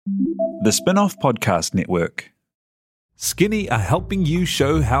The Spin-off Podcast Network. Skinny are helping you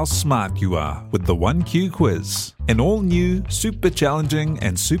show how smart you are with the 1Q quiz, an all-new, super challenging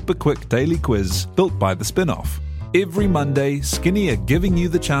and super quick daily quiz built by the Spin-off. Every Monday, Skinny are giving you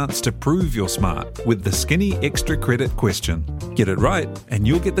the chance to prove you're smart with the Skinny Extra Credit question. Get it right, and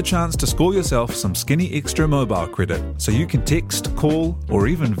you'll get the chance to score yourself some Skinny Extra mobile credit so you can text, call, or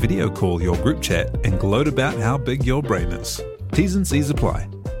even video call your group chat and gloat about how big your brain is. T's and C's apply.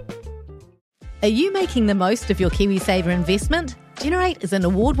 Are you making the most of your KiwiSaver investment? Generate is an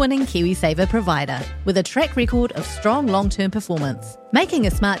award-winning KiwiSaver provider with a track record of strong long-term performance. Making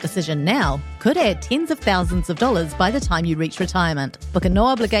a smart decision now could add tens of thousands of dollars by the time you reach retirement. Book a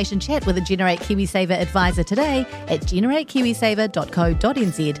no-obligation chat with a Generate KiwiSaver advisor today at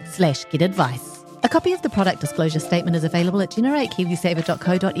generatekiwisaver.co.nz/get-advice. A copy of the product disclosure statement is available at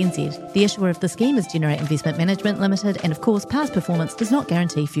generatekiwisaver.co.nz. The issuer of the scheme is Generate Investment Management Limited, and of course, past performance does not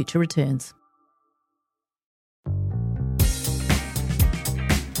guarantee future returns.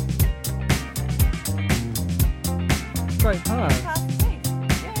 Great part. Yeah.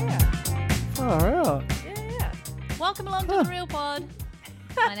 Far out. Yeah. Welcome along to the Real Pod.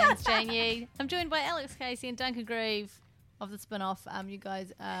 My name's Jane Yee. I'm joined by Alex Casey and Duncan Grieve of the Spin-off. You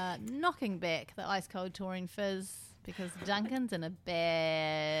guys are knocking back the ice cold touring fizz because Duncan's in a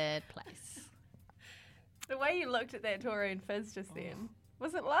bad place. The way you looked at that Taurine fizz just then,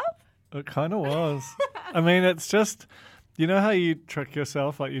 was it love? It kind of was. I mean, it's just, you know how you trick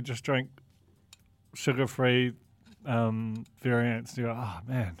yourself? Like you just drink sugar-free variants. You go, oh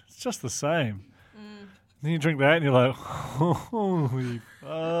man, it's just the same. Then you drink that and you're like, holy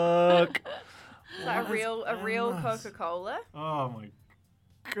fuck. It's like a real Coca-Cola. Oh my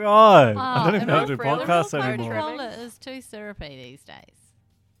god. I Oh, don't even know how to do real podcasts Coca-Cola anymore. Coca-Cola is too syrupy these days.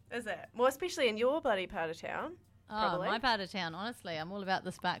 Is it? Well, especially in your bloody part of town. Oh, Probably. my part of town, honestly, I'm all about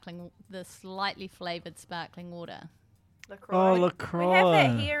the slightly flavoured sparkling water. LaCroix. Oh, We have LaCroix.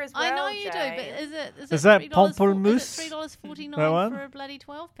 that here as well, I know you Jane. do, but Is that $3 pamplemousse? Is it $3.49 That one? for a bloody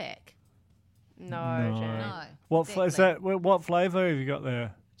 12-pack? No, No. Jane. No. What is that? What flavour have you got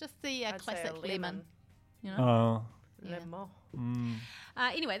there? Just the I'd say classic a lemon. You know? Oh. Yeah. Lemon.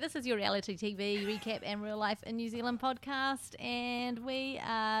 Anyway, this is your reality TV recap and real life in New Zealand podcast, and we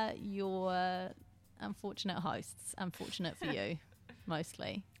are your unfortunate hosts. Unfortunate for you,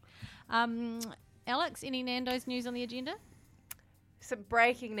 mostly. Alex, any Nando's news on the agenda? Some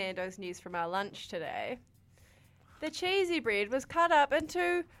breaking Nando's news from our lunch today. The cheesy bread was cut up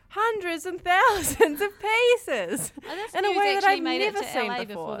into hundreds and thousands of pieces Oh, this in a news way that actually I've made never it to seen LA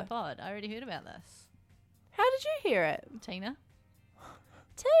before. the pod. I already heard about this. How did you hear it? Tina?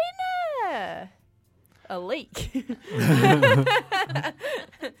 Tina! A leak. It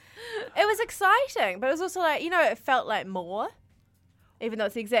was exciting, but it was also like, it felt like more, even though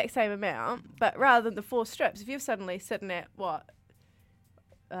it's the exact same amount. But rather than the 4 strips, if you're suddenly sitting at what?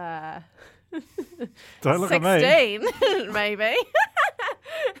 Don't look at me. 16, maybe.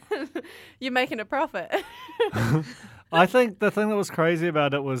 You're making a profit. I think the thing that was crazy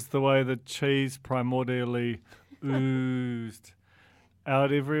about it was the way the cheese primordially oozed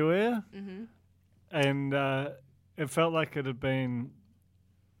out everywhere. Mm-hmm. And it felt like it had been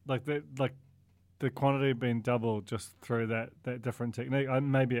like the quantity had been doubled just through that different technique.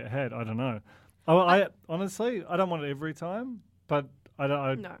 Maybe it had. I don't know. I honestly I don't want it every time, but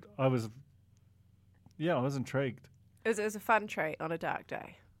No. I was intrigued. It was a fun treat on a dark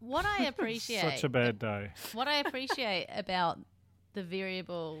day. What I appreciate... Such a bad day. What I appreciate about the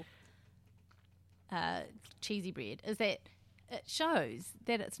variable cheesy bread is that it shows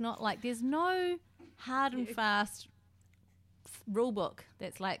that it's not like there's no hard and fast rule book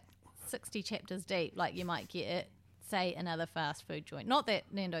that's like 60 chapters deep like you might get at, say, another fast food joint. Not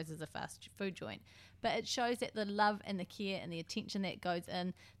that Nando's is a fast food joint, but it shows that the love and the care and the attention that goes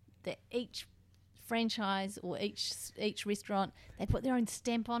in, that each franchise or each restaurant, they put their own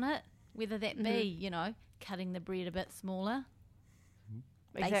stamp on it, whether that be, cutting the bread a bit smaller,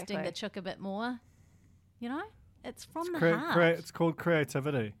 basting the chook a bit more, it's from the heart. It's called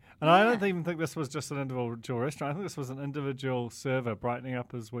creativity. And I don't even think this was just an individual restaurant. I think this was an individual server brightening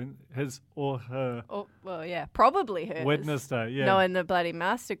up his or her Oh, well, yeah, probably hers. Wednesday. Yeah. Knowing the bloody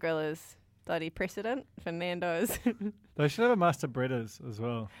master grillers bloody precedent for Nando's. They should have a master breaders as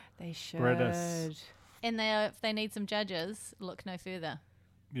well. They should. Breaders. And if they need some judges, look no further.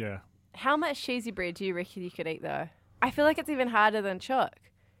 Yeah. How much cheesy bread do you reckon you could eat, though? I feel like it's even harder than chook.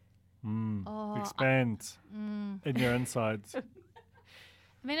 Expand in your insides. I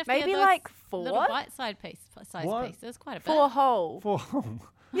mean, if Maybe they're those like 4? little bite-sized What? pieces, quite a bit. 4 whole. 4.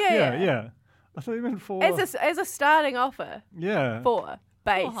 Yeah. Yeah. I thought you meant 4. As a starting offer. Yeah. 4.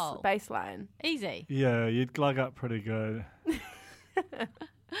 Borehole. baseline. Easy. Yeah, you'd glug up pretty good.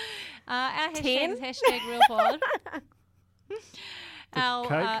 Our hashtag 10? is #RealPod. The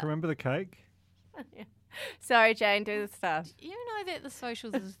cake, remember the cake? Sorry, Jane, do the stuff. You know that the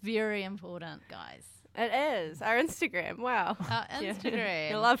socials is very important, guys. It is. Our Instagram. Wow. Our Yeah. Instagram,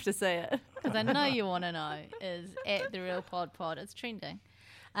 You'll love to see it. because I know you want to know, is @TheRealPodPod. It's trending.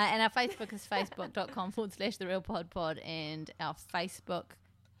 And our Facebook is facebook.com/TheRealPodPod. And our Facebook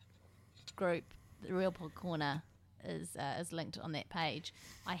group, The Real Pod Corner, is linked on that page.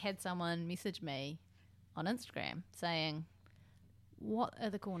 I had someone message me on Instagram saying, what are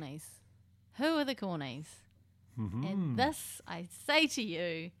the cornies? Who are the cornies? And this, I say to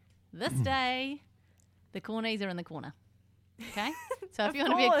you, this day, the cornies are in the corner. Okay? So if you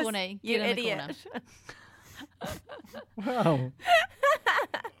want to be a corny, you get in idiot. the corner. Wow.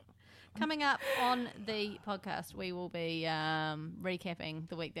 Coming up on the podcast, we will be recapping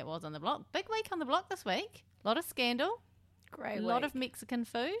the week that was on the block. Big week on the block this week. A lot of scandal. Great. A lot of Mexican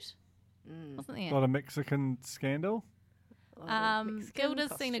food. Wasn't A there? lot of Mexican scandal.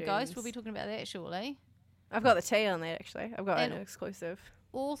 Gilda's seen a ghost. We'll be talking about that shortly. I've got the tea on that, actually. I've got And- an exclusive.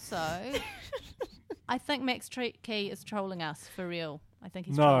 Also, I think Max Key is trolling us for real. I think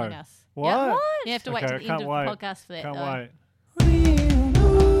he's No. trolling us. What? Yeah. You have to wait Okay, to I the end can't of wait. the podcast for that, Can't though. wait.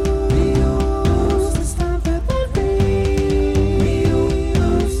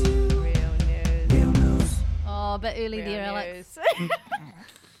 Real news. Oh, a bit early Real there, Alex. news.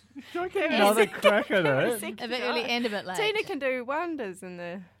 Don't get another crack at it. A bit early and a bit late. Tina can do wonders in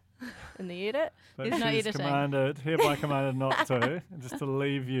the edit. But There's no she's editing. hereby commanded not to, just to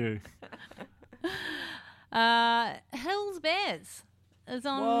leave you. Hills Bears is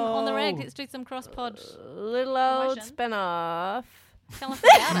on the rag. Whoa. Let's do some cross pod. Little old Promotion. spin-off. Tell us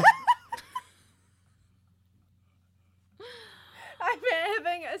about it. I'm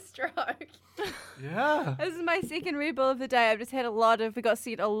having a stroke. Yeah. This is my second Red Bull of the day. I've just had we got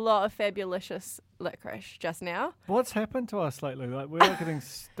sent a lot of fabulicious licorice just now. What's happened to us lately? Like, we're all getting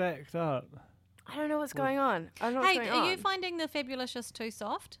stacked up. I don't know what's going on. I don't know what's Hey, going are on. you finding the Fabulicious too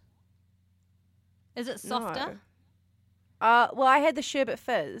soft? Is it softer? No. Well, I had the sherbet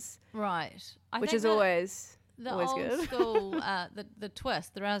fizz, Right. which think is that always the always old good. school, the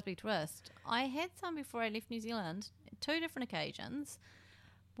twist, the raspberry twist. I had some before I left New Zealand, 2 different occasions,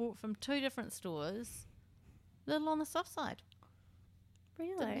 bought from 2 different stores, little on the soft side.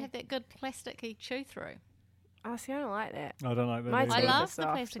 Didn't really. have that good plasticky chew through. Oh, see, I don't like that. I don't like that My either. I teeth are love the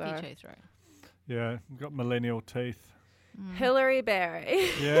soft, plasticky though. chew through. Yeah, you've got millennial teeth. Hillary Berry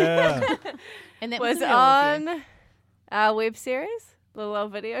Yeah. And that was was, a real review. on our web series, Little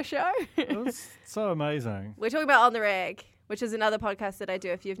Old Video Show. It was so amazing. We're talking about On the Rag, which is another podcast that I do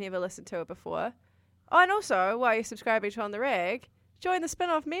if you've never listened to it before. Oh, and also, while you're subscribing to On the Rag, join the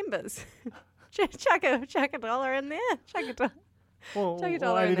spin-off members. chuck a dollar in there. Chuck a dollar. Well, Take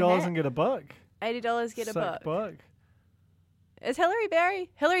 $1 in the $80 hat. and get a book. $80 get a Sick book. Is Hillary Berry?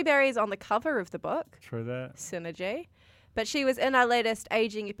 Hillary Berry is on the cover of the book, True that. Synergy. But she was in our latest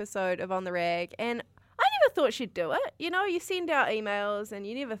aging episode of On the Rag, and I never thought she'd do it. You know, you send out emails and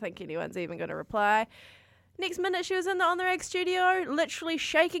you never think anyone's even going to reply. Next minute, she was in the On the Rag studio, literally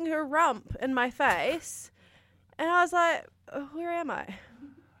shaking her rump in my face. And I was like, where am I?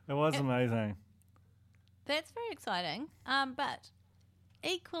 It was amazing. That's very exciting. But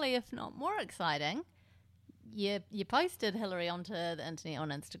equally, if not more exciting, you posted Hillary onto the internet on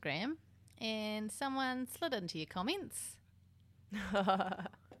Instagram, and someone slid into your comments.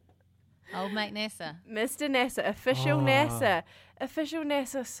 Old mate NASA. Mr. NASA, official NASA. Official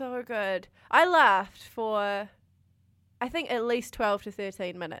NASA, so good. I laughed for, I think, at least 12 to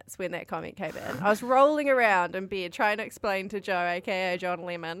 13 minutes when that comment came in. I was rolling around in bed trying to explain to Joe, a.k.a. John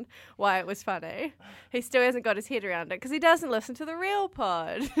Lemon, why it was funny. He still hasn't got his head around it because he doesn't listen to the real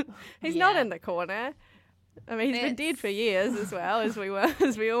pod. He's not Yeah. in the corner. I mean, he's been That's- dead for years as well, as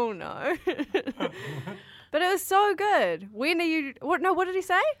we all know. But it was so good. When are you... What did he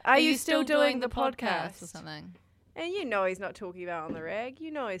say? Are you still doing the podcast? or something? And you know he's not talking about On the Rag.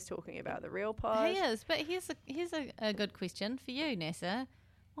 You know he's talking about the real pod. He is, but here's a good question for you, NASA.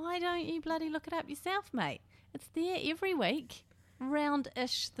 Why don't you bloody look it up yourself, mate? It's there every week,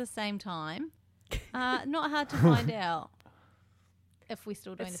 round-ish the same time. Not hard to find out if we're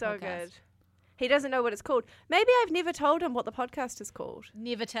still doing It's the so podcast. good. He doesn't know what it's called. Maybe I've never told him what the podcast is called.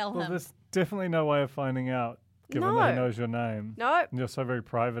 Never tell Well, him. there's definitely no way of finding out, given that he knows your name. No. And you're so very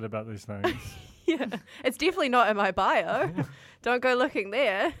private about these things. Yeah. It's definitely not in my bio. Don't go looking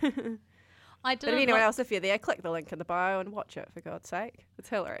there. I But didn't. if anyone look, else, if you're there, click the link in the bio and watch it, for God's sake. It's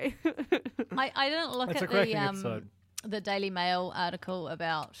Hillary. I didn't look It's a at cracking the episode. the Daily Mail article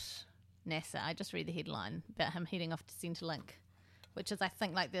about NASA. I just read the headline about him heading off to Centrelink, which is, I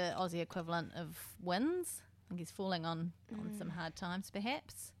think, like the Aussie equivalent of WINS. I think he's falling on some hard times,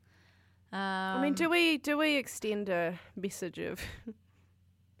 perhaps. I mean, do we extend a message of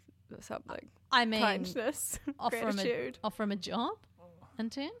something? I mean, kindness, gratitude. Offer him a job,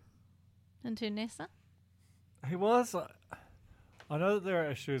 intern NASA. He was. I know that there are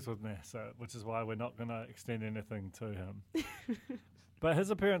issues with NASA, which is why we're not going to extend anything to him. But his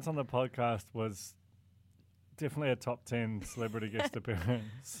appearance on the podcast was definitely a top 10 celebrity guest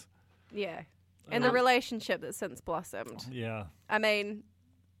appearance. Yeah. And the relationship that's since blossomed. Yeah. I mean,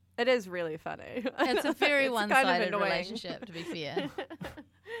 it is really funny. It's a very It's one-sided kind of annoying. relationship, to be fair.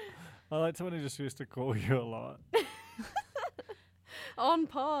 I like someone who just used to call you a lot. On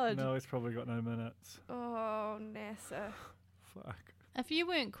pod. No, he's probably got no minutes. Oh, NASA. Fuck. If you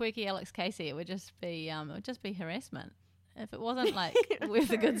weren't quirky Alex Casey, it would just be harassment. If it wasn't like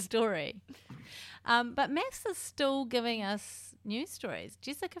with a good story. But Maths is still giving us news stories.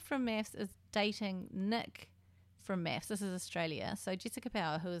 Jessica from Maths is dating Nick from Maths. This is Australia. So Jessica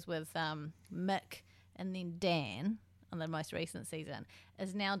Power, who was with Mick and then Dan on the most recent season,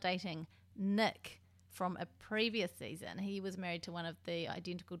 is now dating Nick from a previous season. He was married to one of the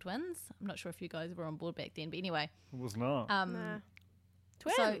identical twins. I'm not sure if you guys were on board back then, but anyway. It was not. Nah.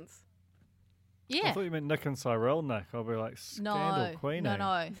 Twins. So, yeah. I thought you meant Nick and Cyrell Nick. I'll be like, scandal queenie.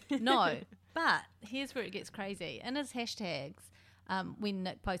 No. But here's where it gets crazy. In his hashtags, when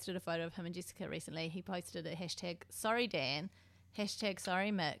Nick posted a photo of him and Jessica recently, he posted a hashtag sorry Dan, hashtag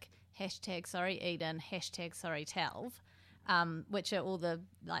sorry Mick, hashtag sorry Eden, hashtag sorry Talv, which are all the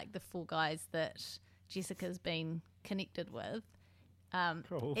four guys that Jessica's been connected with.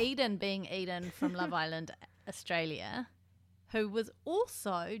 Cool. Eden being Eden from Love Island, Australia, who was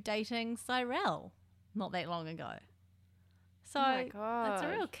also dating Cyrell not that long ago. So Oh my God. it's a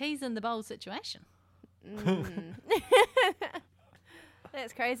real keys in the bowl situation.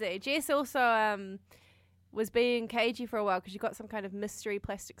 That's crazy. Jess also was being cagey for a while because she got some kind of mystery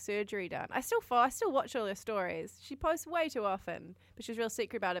plastic surgery done. I still watch all her stories. She posts way too often, but she was real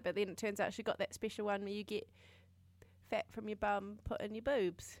secret about it. But then it turns out she got that special one where you get fat from your bum put in your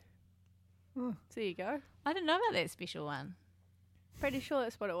boobs. So there you go. I didn't know about that special one. Pretty sure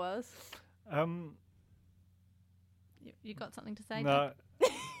that's what it was. You got something to say? No.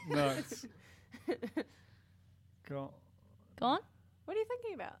 No. It's Go on. What are you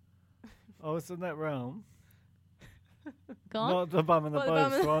thinking about? I was in that realm. Go on. Not the bum and the What, the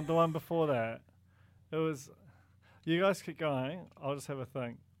bum boobs, and- the one before that. It was... You guys keep going. I'll just have a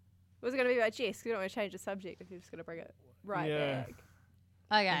think. Was it going to be about Jess? 'Cause we don't want to change the subject if you're just going to bring it back.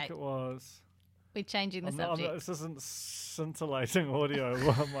 I Okay, think it was. we're changing the I'm not, subject. this isn't scintillating audio.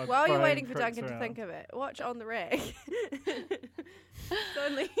 While my While you're brain waiting for clicks Duncan to around. think of it, watch On the Rag.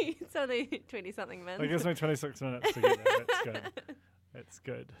 it's only 20-something minutes. It gives me 26 minutes to get there. That's good. That's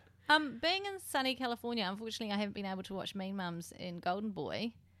good. Being in sunny California, unfortunately, I haven't been able to watch Mean Mums and Golden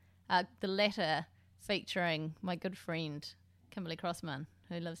Boy. The latter featuring my good friend Kimberly Crossman,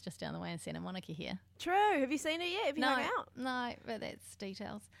 who lives just down the way in Santa Monica here. True. Have you seen it yet? Have you hung out? No, but that's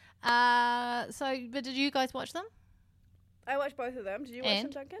details. But did you guys watch them? I watched both of them. Did you watch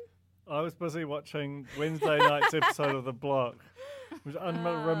them, Duncan? I was busy watching Wednesday night's episode of The Block, which was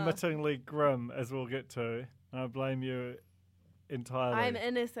unremittingly grim, as we'll get to. And I blame you entirely. I'm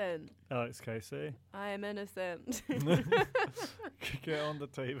innocent. Alex Casey. I am innocent. Get on the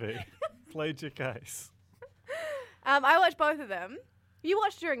TV. Plead your case. I watched both of them. You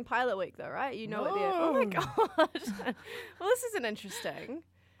watched during pilot week, though, right? You know what they're... Oh, my God. Well, this isn't interesting.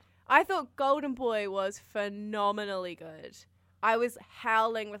 I thought Golden Boy was phenomenally good. I was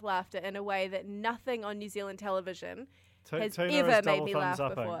howling with laughter in a way that nothing on New Zealand television has Tina ever is made double me thumbs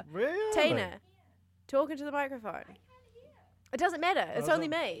laugh upping. before. Really? Tina, talking to the microphone. It doesn't matter. It's Oh, only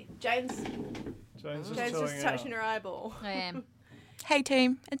me. James James is just chilling touching out. her eyeball. I am. Hey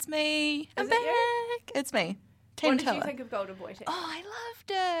team, it's me. I'm Is it you? back. It's me. Team What did you Teller. think of Golden Boy? Tim? Oh, I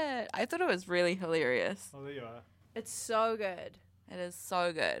loved it. I thought it was really hilarious. Oh, there you are. It's so good. It is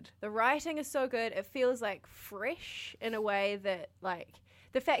so good. The writing is so good. It feels like fresh in a way that, like,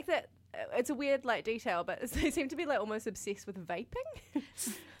 the fact that it's a weird, like, detail, but they seem to be, like, almost obsessed with vaping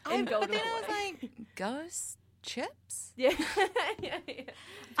in Golden But then I was Boy. like, ghost chips? Yeah. yeah.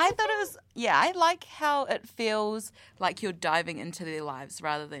 I thought it was, I like how it feels like you're diving into their lives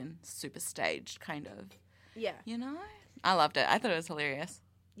rather than super staged, kind of. Yeah. You know? I loved it. I thought it was hilarious.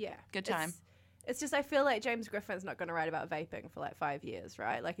 Yeah. Good time. It's just, I feel like James Griffin's not going to write about vaping for like 5 years,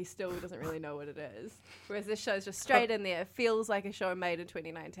 right? Like, he still doesn't really know what it is. Whereas this show's just straight in there. It feels like a show made in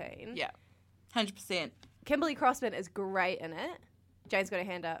 2019. Yeah. 100%. Kimberly Crossman is great in it. Jane's got her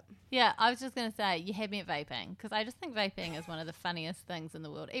hand up. Yeah, I was just going to say, you had me at vaping, because I just think vaping is one of the funniest things in the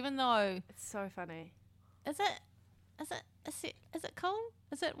world, even though... It's so funny. Is it cool?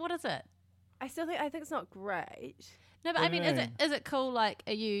 What is it? I think it's not great. No, but What I do you mean, mean? is it cool? Like,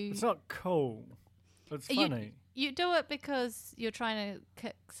 are you... It's not cool. It's funny. You do it because you're trying to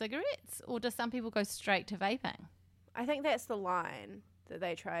kick cigarettes, or do some people go straight to vaping? I think that's the line that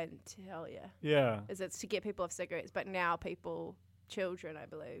they try and tell you. Yeah. Is it's to get people off cigarettes, but now children, I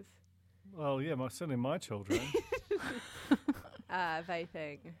believe, Well, yeah, certainly my children.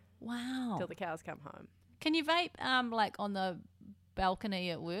 vaping Wow. till the cows come home. Can you vape like on the balcony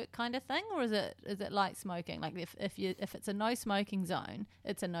at work kind of thing, or is it like smoking? Like if it's a no smoking zone,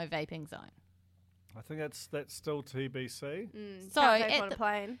 it's a no vaping zone. I think that's still TBC. So Can't vape at on the- a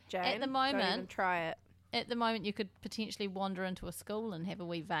plane, Jane. at the Don't even moment- try it. At the moment, you could potentially wander into a school and have a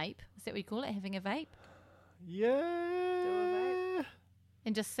wee vape. Is that what you call it? Having a vape? Yeah.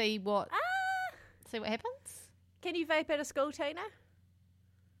 And just see what happens? Can you vape at a school, Tina?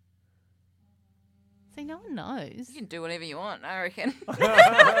 See, no one knows. You can do whatever you want, I reckon.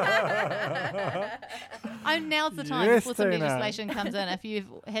 Now's the time Yes, before some Tina. legislation comes in. If you've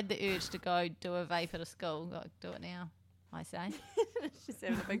had the urge to go do a vape at a school, go do it now, I say. She's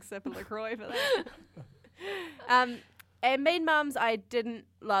having a big sip of LaCroix for that. And Mean Mums I didn't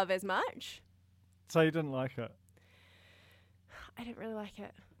love as much. So you didn't like it? I didn't really like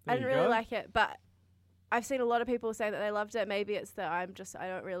it. There I didn't you really go. like it, but I've seen a lot of people say that they loved it. Maybe it's that I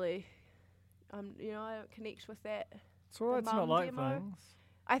don't really, I don't connect with that. It's all right to not mum like demo. things.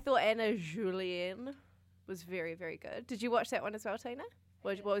 I thought Anna Julien was very, very good. Did you watch that one as well, Tina?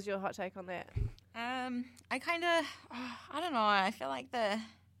 What was your hot take on that? I kind of, I don't know. I feel like the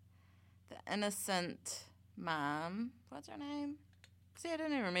innocent mum. What's her name? See, I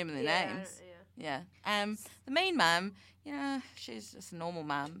don't even remember their names. Yeah. The main mum, she's just a normal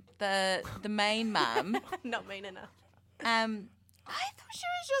mum. The main mum, Not mean enough. I thought she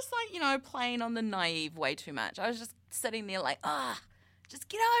was just like, playing on the naive way too much. I was just sitting there like, just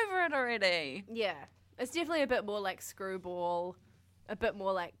get over it already. Yeah. It's definitely a bit more like screwball, a bit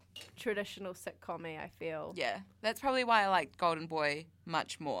more like traditional sitcom-y, I feel. Yeah, that's probably why I liked Golden Boy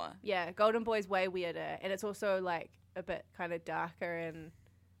much more. Yeah, Golden Boy's way weirder, and it's also like a bit kind of darker and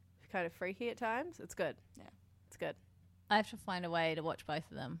kind of freaky at times. It's good. Yeah. It's good. I have to find a way to watch both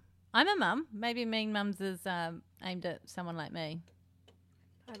of them. I'm a mum. Maybe Mean Mums is aimed at someone like me.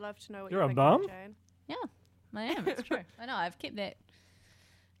 I'd love to know what You're you're a thinking, mum? Jane. Yeah, I am. It's true. I know. I've kept that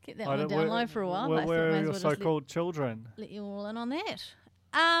I one don't- down low for a while. But I thought Where may are as your well just so-called children? let you all in on that.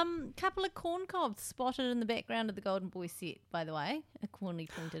 Couple of corn cobs spotted in the background of the Golden Boy set, by the way. A corny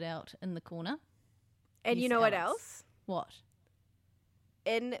pointed out in the corner. And you Yes, know what Alex. else? What?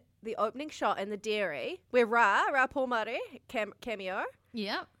 In the opening shot in the dairy, where Ra Pomare cameo,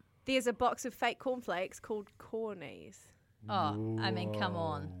 Yep. there's a box of fake cornflakes called cornies. Oh, I mean, come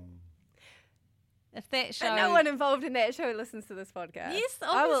on. If that show... But no one involved in that show listens to this podcast. Yes,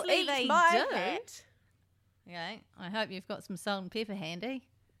 I will obviously eat they my do. hat. Okay, I hope you've got some salt and pepper handy.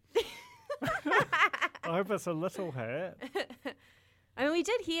 I hope it's a little hat. I mean, we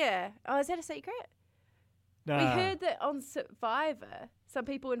did hear. Oh, is that a secret? Nah. We heard that on Survivor, some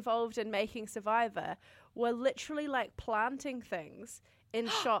people involved in making Survivor were literally like planting things in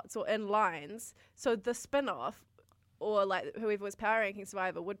shots or in lines, so the spin-off or like whoever was power ranking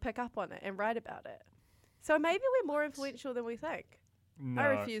Survivor would pick up on it and write about it. So maybe we're more influential than we think. No. I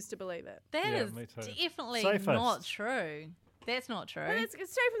refuse to believe it. That Yeah, is me too. definitely Safest. not true. That's not true. But it's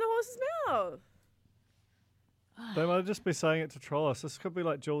straight from the horse's mouth. They might just be saying it to troll us. This could be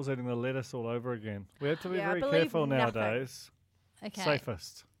like Jules eating the lettuce all over again. We have to be Yeah, I very believe careful nothing. nowadays. Okay.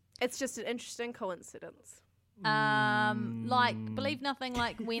 Safest. It's just an interesting coincidence. Like, believe nothing,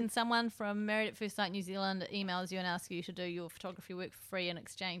 like when someone from Married at First Sight New Zealand emails you and asks you to do your photography work for free in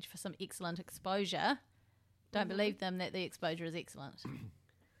exchange for some excellent exposure. Don't believe them that the exposure is excellent.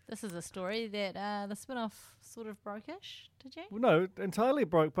 This is a story that the spin-off sort of broke-ish, did you? Well, no, entirely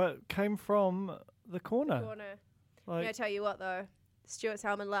broke, but came from the corner. Corner. I'm Like, gonna tell you what though, Stuart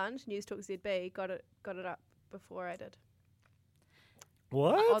Salmon Lund, News Talk ZB, got it up before I did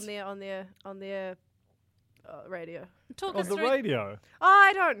what? on their radio. Talk On us the through, radio?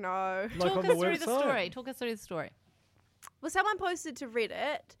 I don't know. Like talk on us the through website? the story. Talk us through the story. Well, someone posted to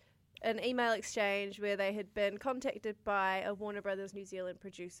Reddit an email exchange where they had been contacted by a Warner Brothers New Zealand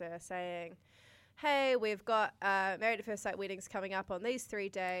producer saying, hey, we've got Married at First Sight weddings coming up on these 3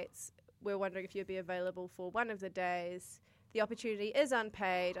 dates. We're wondering if you'd be available for one of the days. The opportunity is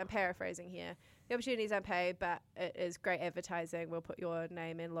unpaid. I'm paraphrasing here. The opportunity is unpaid, but it is great advertising. We'll put your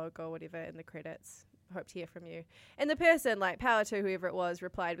name and logo or whatever in the credits. hope to hear from you. And the person, like, power to whoever it was,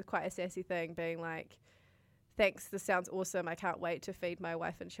 replied with quite a sassy thing, being like, thanks, this sounds awesome. I can't wait to feed my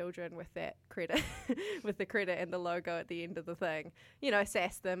wife and children with that credit, with the credit and the logo at the end of the thing. You know,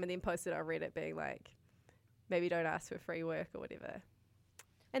 sassed them and then posted on Reddit being like, maybe don't ask for free work or whatever.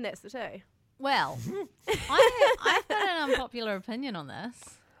 And that's the tea. Well, I've got an unpopular opinion on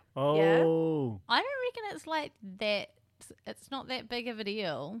this. Oh. I don't reckon it's like that. It's not that big of a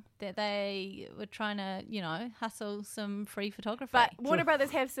deal that they were trying to, you know, hustle some free photography. But Warner Brothers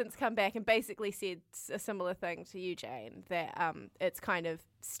have since come back and basically said a similar thing to you, Jane, that it's kind of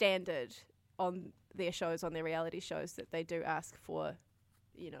standard on their shows, on their reality shows, that they do ask for,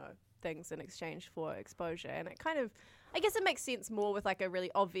 you know, things in exchange for exposure. And it kind of, I guess it makes sense more with like a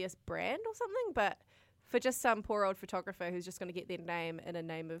really obvious brand or something, but for just some poor old photographer who's just going to get their name in a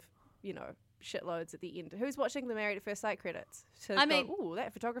name of, you know, shitloads at the end. Who's watching the Married at First Sight credits? I mean, ooh,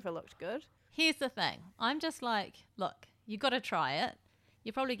 that photographer looked good. Here's the thing. I'm just like, look, you got to try it.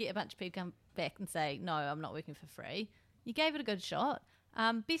 You probably get a bunch of people come back and say, no, I'm not working for free. You gave it a good shot.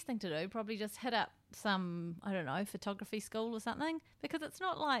 Best thing to do, probably just hit up some, I don't know, photography school or something, because it's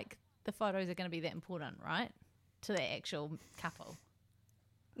not like the photos are going to be that important, right, to the actual couple.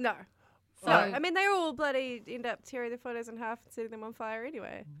 No. So, I mean, they all bloody end up tearing their photos in half and setting them on fire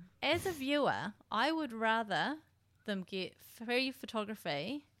anyway. As a viewer, I would rather them get free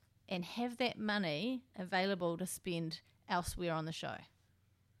photography and have that money available to spend elsewhere on the show.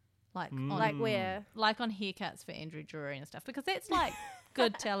 Like, like where? Like on haircuts for Andrew Drury and stuff, because that's like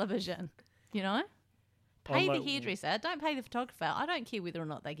good television, you know? Pay the hairdresser, don't pay the photographer. I don't care whether or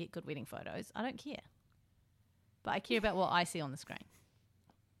not they get good wedding photos. I don't care. But I care about what I see on the screen.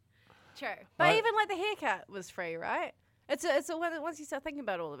 True. But even like the haircut was free, right? It's once you start thinking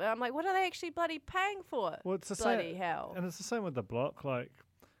about all of it, I'm like, what are they actually bloody paying for? Well, it's the bloody same, hell. and it's the same with the block. Like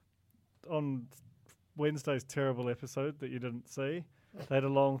on Wednesday's terrible episode that you didn't see, they had a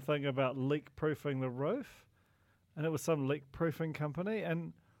long thing about leak-proofing the roof, and it was some leak-proofing company,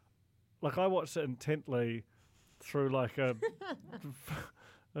 and like I watched it intently through like a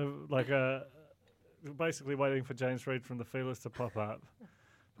basically waiting for James Reid from the Feelers to pop up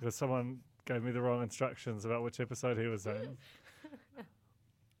because someone gave me the wrong instructions about which episode he was in.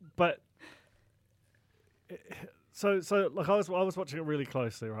 But so like I was watching it really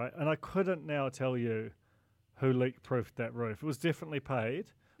closely, right? And I couldn't now tell you who leak-proofed that roof. It was definitely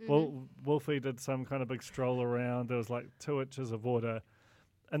paid. Well, Wolfie did some kind of big stroll around. There was like 2 inches of water,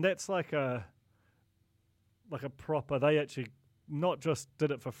 and that's like a proper. They actually not just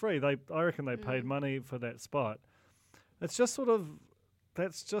did it for free. I reckon they paid money for that spot. It's just sort of.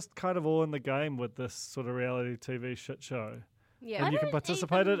 That's just kind of all in the game with this sort of reality TV shit show. Yeah. And you can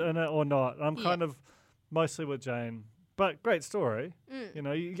participate in it or not. I'm kind of mostly with Jane. But great story. You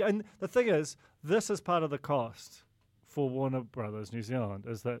know, and the thing is, this is part of the cost for Warner Brothers New Zealand,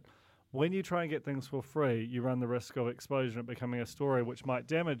 is that when you try and get things for free, you run the risk of exposure and becoming a story which might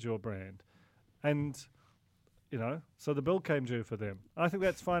damage your brand. And, you know, so the bill came due for them. I think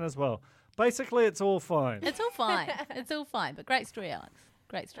that's fine as well. Basically, it's all fine. It's all fine. It's all fine. But great story, Alex.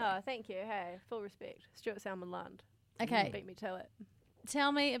 Great story. Oh, thank you. Hey, full respect. Stuart Salmon Lund. Okay. Beat me to it.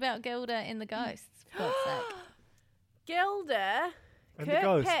 Tell me about Gilda and the Ghosts, for God's sake. Gilda, And the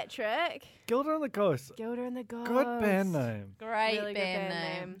Ghosts. Kirkpatrick. Gilda and the Ghosts. Gilda and the Ghosts. Good band name. Great Really band good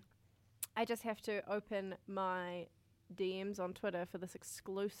name. I just have to open my DMs on Twitter for this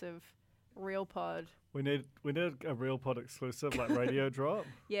exclusive Real Pod. We need a Real Pod exclusive, like radio drop.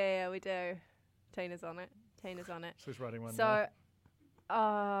 Yeah, we do. Tina's on it. She's writing one So, now.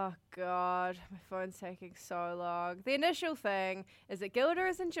 oh God, my phone's taking so long. The initial thing is that Gilda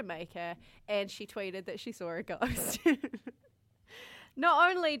is in Jamaica and she tweeted that she saw a ghost.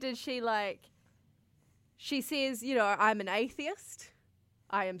 Not only did she she says, you know, I'm an atheist,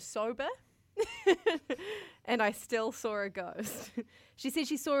 I am sober, and I still saw a ghost. She said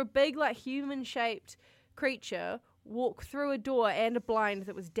she saw a big, like, human-shaped creature walk through a door and a blind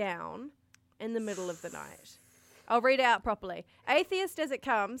that was down in the middle of the night. I'll read it out properly. Atheist as it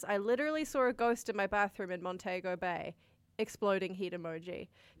comes, I literally saw a ghost in my bathroom in Montego Bay. Exploding head emoji.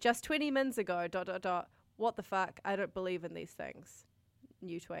 Just 20 minutes ago, ... What the fuck? I don't believe in these things.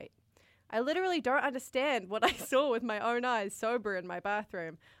 New tweet. I literally don't understand what I saw with my own eyes sober in my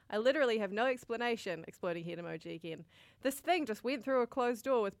bathroom. I literally have no explanation. Exploding head emoji again. This thing just went through a closed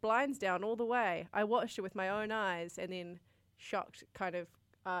door with blinds down all the way. I watched it with my own eyes and then shocked kind of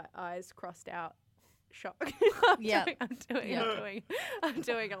eyes crossed out. Shock. I'm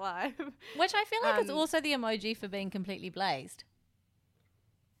doing it live. Which I feel like is also the emoji for being completely blazed.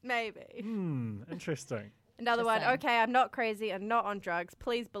 Maybe. Interesting. Another Just one. saying. Okay, I'm not crazy. I'm not on drugs.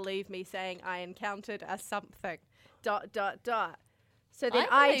 Please believe me saying I encountered a something. ... So then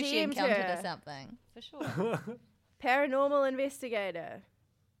I I believe she DM'd encountered her. a something for sure. Paranormal investigator.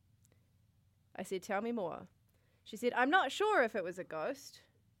 I said, tell me more. She said, I'm not sure if it was a ghost.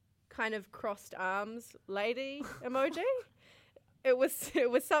 Kind of crossed arms lady emoji. It was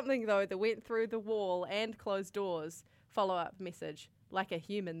something, though, that went through the wall and closed doors. Follow-up message. Like a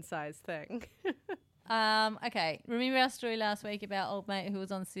human-sized thing. Okay, remember our story last week about old mate who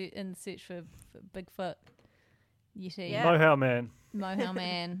was in search for Bigfoot? Yeti. Yeah. Mohow man. Mohow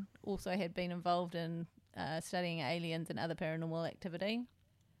man also had been involved in studying aliens and other paranormal activity.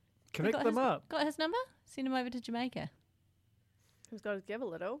 Connect them up. Got his number? Send him over to Jamaica. Who's got to give a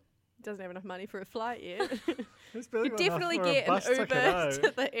little? Doesn't have enough money for a flight yet. Who's barely You got enough definitely for a get an bus Uber ticket,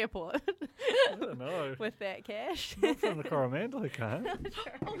 to the airport I don't know. with that cash. Not from the Coromandel, can't.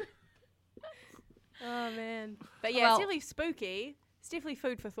 Oh, man. But yeah, Well- it's definitely spooky. It's definitely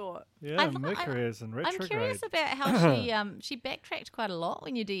food for thought. Yeah, I'm- Mercury is in retrograde. I'm curious about how she backtracked quite a lot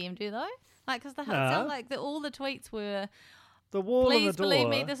when you DM'd her though. Like, because it sounded like all the tweets were, The wall and the please door. believe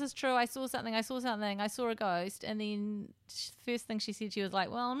me, this is true. I saw something. I saw a ghost. And then first thing she said, she was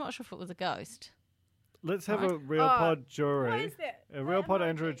like, well, I'm not sure if it was a ghost. Let's have a Right. real pod jury. What is that? A real That pod emoji.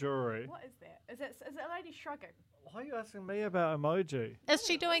 Andrew jury. What is that? Is it a lady shrugging? Why are you asking me about emoji? Is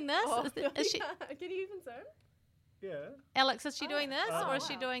she doing this? Oh, Is she, Can you even zoom? Yeah. Alex, is she doing this or is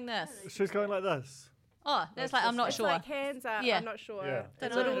she wow. doing this? She's going like this. Oh, that's like, I'm not It's sure. like hands up. Yeah. I'm not sure. Yeah. The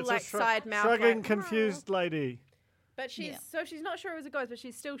Don't little know. It's a like side mouth. Shrugging, like, confused lady. But she's Yeah. she's not sure it was a ghost, but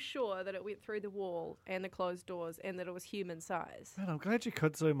she's still sure that it went through the wall and the closed doors and that it was human size. Man, I'm glad you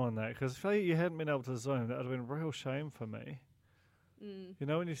could zoom on that because if you hadn't been able to zoom, that would have been a real shame for me. You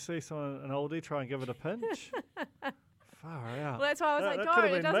know when you see someone, an oldie, try and give it a pinch? Far out. Well, that's why I was That like, could have don't,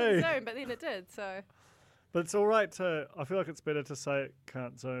 it been doesn't me. zoom, but then it did. So But it's all right to. I feel like it's better to say it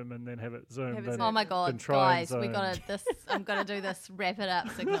can't zoom and then have it zoomed. Have it than, zoomed. Oh my than god, try and guys, we zoom. gotta this. I'm gonna do this. Wrap it up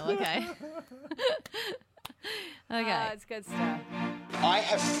signal, okay? Okay. it's good stuff. I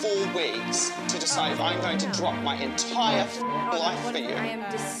have 4 weeks to decide if I'm going to drop my entire life for you. I am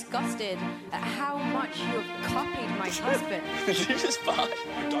disgusted at how much you have copied my husband. You just bad.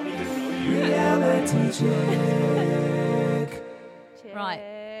 I don't even know you.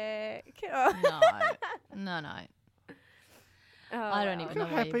 Right. Check. Oh. No. Oh, I don't wow. even Look know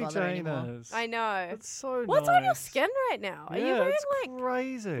how why you happy bother Jane anymore. is. I know. It's so What's nice. on your skin right now? Are you Yeah, wearing it's like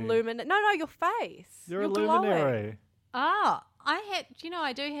crazy. luminous? No, your face. You're a glowing. luminary. Oh, I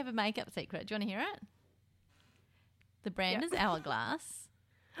do have a makeup secret. Do you want to hear it? The brand is Hourglass.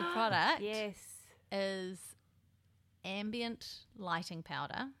 The product Yes. is ambient lighting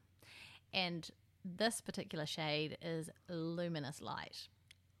powder. And this particular shade is luminous light.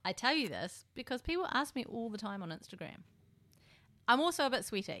 I tell you this because people ask me all the time on Instagram. I'm also a bit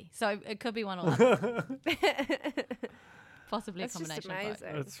sweaty, so it could be one or the other. Possibly That's a just combination of both.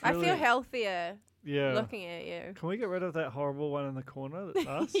 amazing. It's I feel really- healthier Yeah. looking at you. Can we get rid of that horrible one in the corner? That's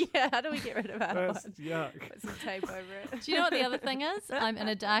us. Yeah, how do we get rid of our That's one? yuck. Put some tape over it. Do you know what the other thing is? I'm in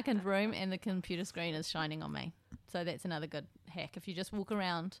a darkened room and the computer screen is shining on me. So that's another good hack. If you just walk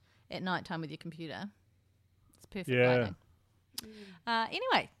around at night time with your computer, it's perfect Yeah. lighting.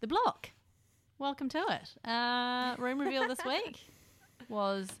 Anyway, the block. Welcome to it. Room reveal this week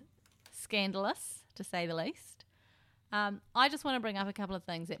was scandalous, to say the least. I just want to bring up a couple of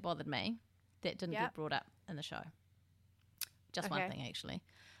things that bothered me that didn't get brought up in the show. Just one Okay. thing, actually.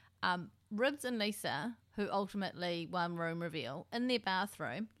 Ribs and Lisa, who ultimately won room reveal, in their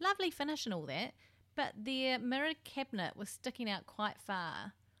bathroom, lovely finish and all that, but their mirror cabinet was sticking out quite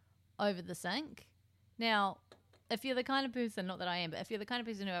far over the sink. Now, if you're the kind of person, not that I am, but if you're the kind of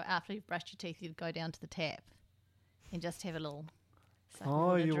person who after you've brushed your teeth, you'd go down to the tap and just have a little... suck Oh,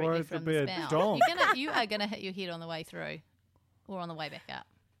 water you directly worried from there'd the be a spout. donk. You are gonna hit your head on the way through, or on the way back up.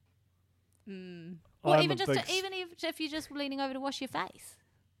 Or I'm even a just big even if you're just leaning over to wash your face.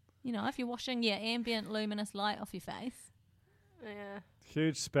 You know, if you're washing your ambient luminous light off your face. Yeah.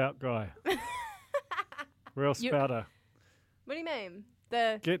 Huge spout guy. Real spouter. What do you mean?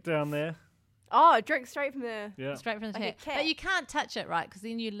 The Get down there. drink straight from the. Yeah. Straight from the Like a tap. cat. But you can't touch it, right? Because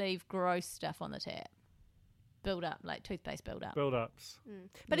then you leave gross stuff on the tap. Build up, like toothpaste build up. Build ups.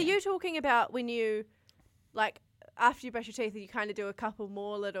 But are you talking about when you, like, after you brush your teeth, you kind of do a couple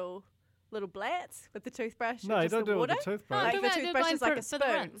more little blats with the toothbrush? No, or you just don't the do it with water? the No, toothbrush. I'm Like talking the about toothbrush going is like for a the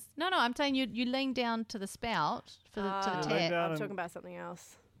spoon. rinse. No, I'm saying you lean down to the spout for the lean tap. down. I'm talking about something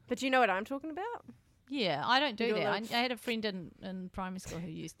else. But do you know what I'm talking about? Yeah, I don't do You do a that. little- I had a friend in primary school who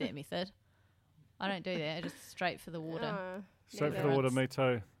used that method. I don't do that. I just straight for the water. Oh, Straight for the neither. water, me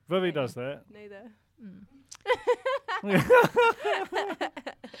too. Vivi does that. Neither.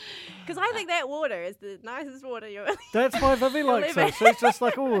 Because I think that water is the nicest water you'll That's why Vivi likes it. She's just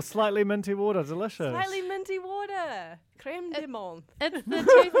like, oh, slightly minty water, delicious. Slightly minty water. Creme de menthe. It's the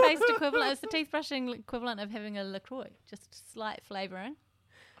toothpaste equivalent. It's the toothbrushing equivalent of having a LaCroix. Just slight flavouring,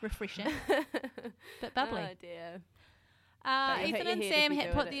 refreshing, bit bubbly. Oh dear. Ethan hit your and head Sam if you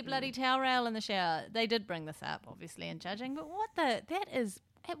had do put it. their bloody towel rail in the shower. They did bring this up, obviously, in judging. But that is.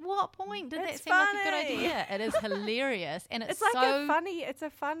 At what point did It's that seem like a good funny. idea? It is hilarious, and it's It's like so it's a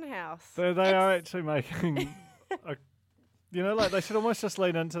fun house. So they are actually making, like they should almost just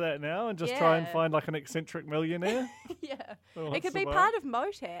lean into that now and just try and Yeah. find like an eccentric millionaire. Yeah. who It wants could to be buy part of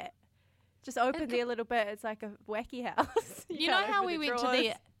Motat. Just open could- there a little bit. It's like a wacky house. You know how open we the went drawers.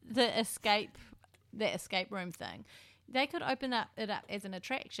 to the escape room thing? They could open it up as an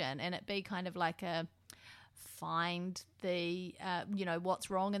attraction, and it be kind of like a find the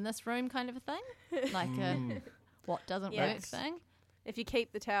what's wrong in this room kind of a thing, like a what doesn't work Yes. thing. If you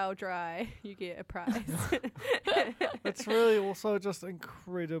keep the towel dry, you get a prize. It's really also just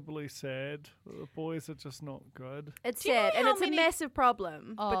incredibly sad that the boys are just not good. It's Do you know sad, and how it's many- a massive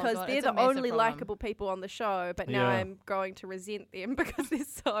problem Oh, because God, they're it's a the massive only problem. likable people on the show. But now Yeah. I'm going to resent them because they're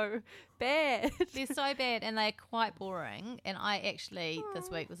so bad. They're so bad, and they're quite boring. And I actually this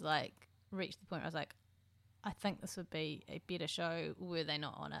week was like reached the point where I was like, I think this would be a better show were they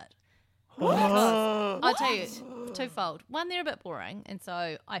not on it. I'll tell you, twofold. One, they're a bit boring, and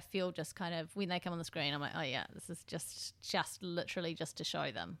so I feel just kind of when they come on the screen, I'm like, oh yeah, this is just literally just to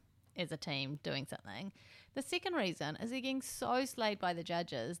show them as a team doing something. The second reason is they're getting so slayed by the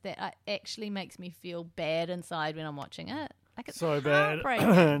judges that it actually makes me feel bad inside when I'm watching it. Like it's So bad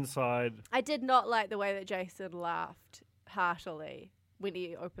heartbreaking. inside. I did not like the way that Jason laughed heartily when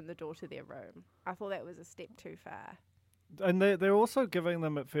he opened the door to their room. I thought that was a step too far. And they're also giving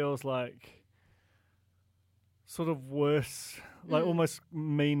them, it feels like, sort of worse, like almost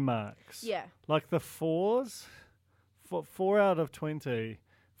mean marks. Yeah. Like the 4s, 4 out of 20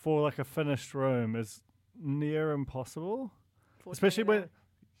 for like a finished room is near impossible. Especially when...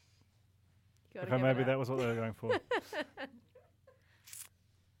 Okay, maybe that was what they were going for.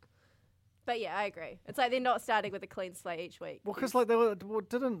 But yeah, I agree. It's like they're not starting with a clean slate each week. Well, because like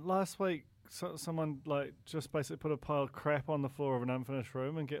didn't last week someone like just basically put a pile of crap on the floor of an unfinished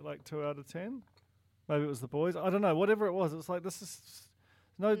room and get like 2 out of 10? Maybe it was the boys. I don't know. Whatever it was, it's like this is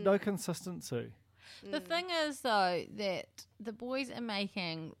no consistency. The thing is, though, that the boys are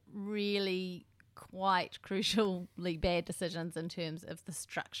making really quite crucially bad decisions in terms of the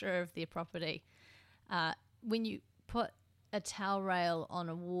structure of their property. When you put a towel rail on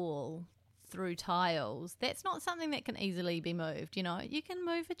a wall through tiles, that's not something that can easily be moved. You know, you can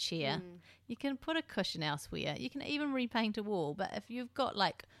move a chair, you can put a cushion elsewhere, you can even repaint a wall. But if you've got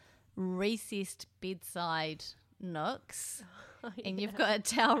like recessed bedside nooks and you've got a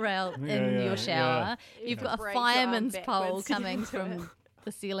towel rail in your shower, you've got a break your arm fireman's pole backwards to coming do from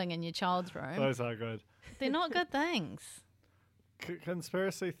the ceiling in your child's room. Those are good. They're not good things.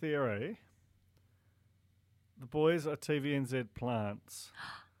 Conspiracy theory. The boys are TVNZ plants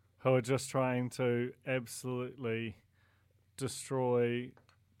who are just trying to absolutely destroy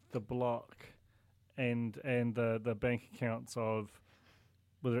the block and the bank accounts of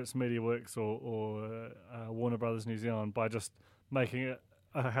whether it's MediaWorks or Warner Brothers New Zealand by just making it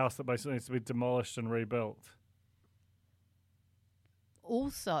a house that basically needs to be demolished and rebuilt.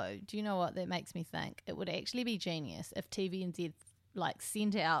 Also, do you know what that makes me think? It would actually be genius if TVNZ like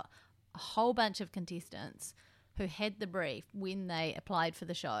sent out a whole bunch of contestants who had the brief when they applied for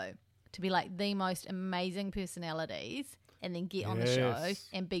the show to be like the most amazing personalities and then get on the show Yes.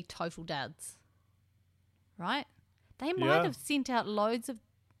 and be total duds. Right? They might have sent out loads of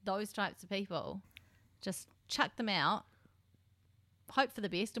those types of people. Just chuck them out, hope for the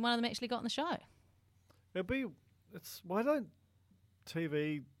best, and one of them actually got on the show. Why don't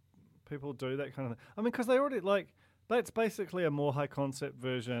TV people do that kind of thing? I mean, because they already, that's basically a more high concept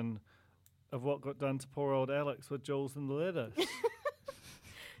version of what got done to poor old Alex with Jules and the Lettuce.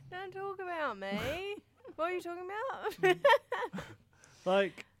 Don't talk about me. What are you talking about?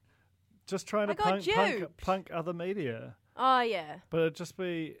 Like, just trying I to got duped. punk other media. Oh, yeah. But it'd just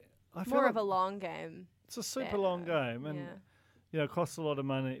be... I feel More like of a long game. it's a super Yeah. long game and, Yeah. it costs a lot of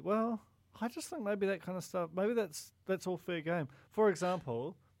money. Well, I just think maybe that kind of stuff, maybe that's all fair game. For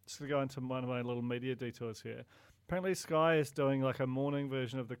example, just to go into one of my little media detours here, apparently Sky is doing like a morning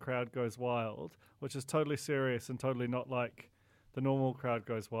version of The Crowd Goes Wild, which is totally serious and totally not like the normal Crowd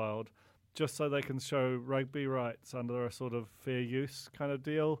Goes Wild, just so they can show rugby rights under a sort of fair use kind of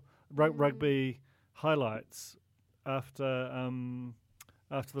deal, rugby highlights after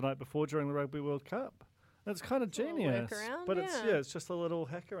after the night before during the Rugby World Cup. And it's kind of a little genius, workaround, but yeah. it's just a little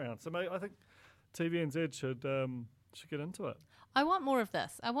hack around. So I think TVNZ should get into it. I want more of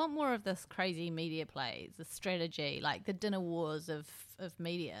this. I want more of this crazy media plays, the strategy, like the dinner wars of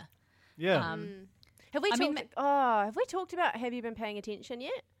media. Yeah. Have we I mean, have we talked about Have You Been Paying Attention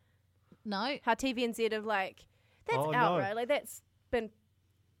yet? No. How TVNZ have like that's Oh, out, no. right? Like that's been.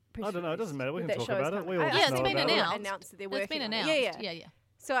 I don't know. It doesn't matter. We that can talk show's about it. coming. We all I- just Yeah, know it's been about it. announced. Announced that they're It's working been on it. announced. Yeah. Yeah.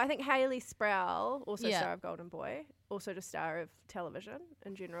 So I think Hayley Sproul, also Yeah. star of Golden Boy, also just star of television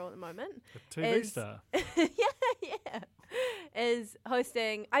in general at the moment. A TV is- star. yeah, is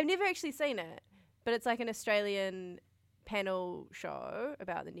hosting. I've never actually seen it, but it's like an Australian panel show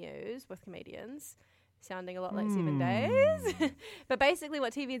about the news with comedians, sounding a lot like 7 Days. But basically,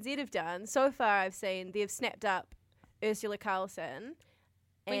 what TVNZ have done so far, I've seen they've snapped up Ursula Carlson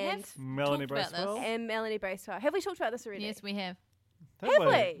We and have Melanie talked about Bracewell. this. and Melanie Bracewell. Have we talked about this already? Yes, we have. Have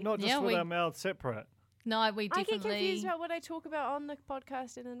we? Not just Yeah, with we- our mouths separate. No, we I get definitely. confused about what I talk about on the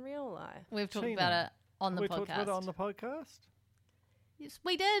podcast and in real life. We've talked Tina, about it on the we talked about it podcast. on the podcast. Yes,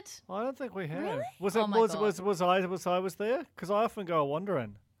 we did. I don't think we have. Really? Was Oh it? my was God. I was there? Because I often go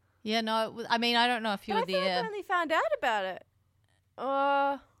wandering. Yeah, no. I mean, I don't know if you But were I feel like I there. only found out about it.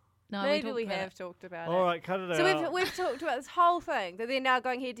 No, Maybe talked we about have it. talked about All it. right, cut it So out. we've talked about this whole thing that they're now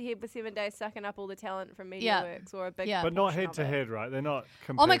going head to head with 7 Days, sucking up all the talent from MediaWorks or a big. Yeah. But not portion head of to it. head, right? They're not.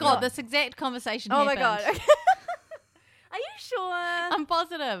 Oh my god, competing. this exact conversation Oh my happened. god. Are you sure? I'm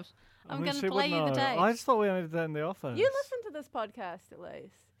positive. I I'm mean, going she to would play you the know. tape. I just thought we only did that in the office. You listen to this podcast at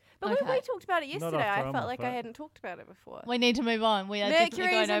least. But Okay. we talked about it Not yesterday. after I I'm felt off like it. I hadn't talked about it before. We need to move on. We are definitely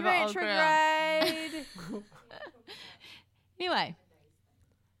Mercury's going in over old ground. retrograde. Anyway,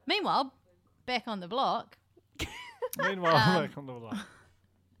 meanwhile, back on the block, Meanwhile, I'm back on the block.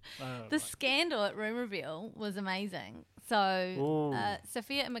 the scandal at Room Reveal was amazing. So, Ooh.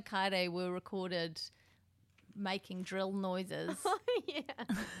 Sophia and Makare were recorded making drill noises Oh, yeah.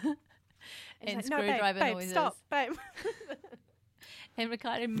 and It's like, no, screwdriver babe, noises. Stop, babe. And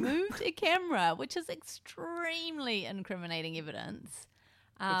Makare moved a camera, which is extremely incriminating evidence.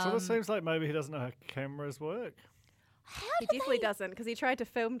 It sort of seems like maybe he doesn't know how cameras work. He definitely doesn't because he tried to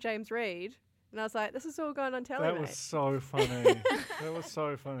film James Reed. And I was like, this is all going on telly, That mate. was so funny. That was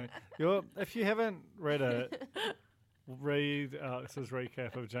so funny. If you haven't read it, read Alex's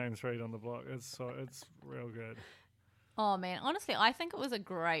recap of James Reed on the block. It's real good. Oh man, honestly, I think it was a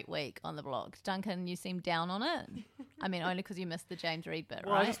great week on the block. Duncan, you seem down on it. I mean, only because you missed the James Reed bit,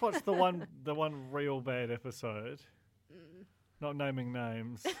 Well, right? I just watched the one real bad episode. Not naming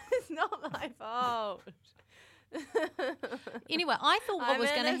names. It's not my fault. Anyway, I thought what I'm was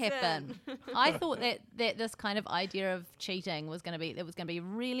going to innocent. happen. I thought that this kind of idea of cheating was going to be a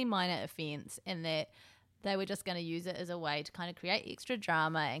really minor offence, and that they were just going to use it as a way to kind of create extra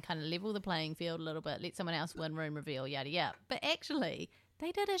drama and kind of level the playing field a little bit, let someone else win Room Reveal, yada yada. But actually,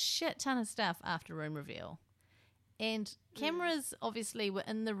 they did a shit ton of stuff after Room Reveal, and cameras obviously were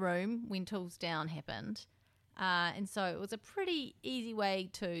in the room when Tools Down happened, and so it was a pretty easy way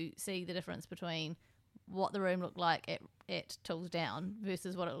to see the difference between what the room looked like at Tools Down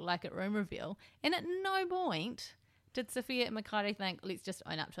versus what it looked like at Room Reveal. And at no point did Sophia and Makare think, let's just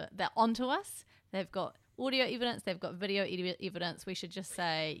own up to it. They're onto us. They've got audio evidence. They've got video evidence. We should just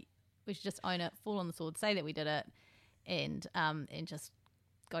own it, fall on the sword, say that we did it, and just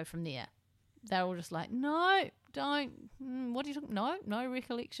go from there. They're all just like, no, don't. What are you talking? No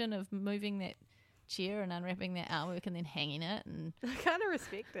recollection of moving that chair and unwrapping that artwork and then hanging it. And I kind of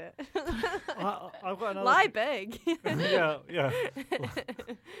respect it. I've got another. Lie big. yeah.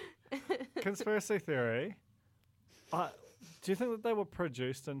 Conspiracy theory. Do you think that they were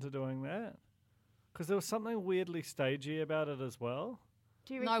produced into doing that? Because there was something weirdly stagey about it as well.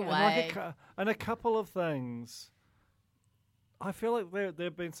 Do you No reckon? way. And a couple of things. I feel like there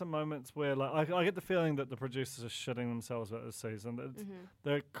have been some moments where, like, I get the feeling that the producers are shitting themselves about this season. That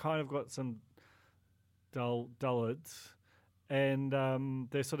they're kind of got some dullards, and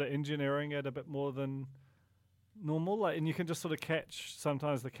they're sort of engineering it a bit more than normal. Like, and you can just sort of catch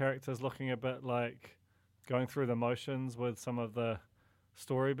sometimes the characters looking a bit like going through the motions with some of the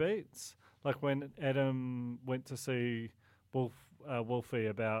story beats. Like when Adam went to see Wolfie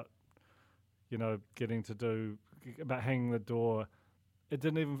about, getting to do about hanging the door. It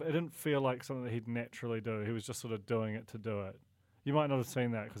didn't feel like something that he'd naturally do. He was just sort of doing it to do it. You might not have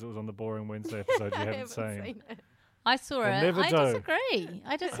seen that because it was on the Boring Wednesday episode you haven't seen. it. I saw We'll it. never I do. disagree.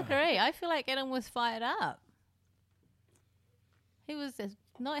 I feel like Adam was fired up. He was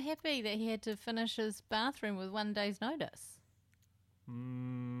not happy that he had to finish his bathroom with 1 day's notice.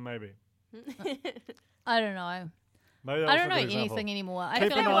 Maybe. I don't know. Maybe that I was don't a know good example. anything anymore. I Keep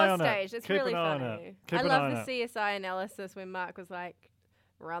feel an like eye That on was it. staged. It's Keep really an eye on funny. it. Keep I an love eye the on it. CSI analysis when Mark was like,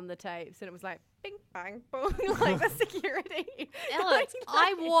 run the tapes, and it was like, bing, bang, boom, like the security. Alex,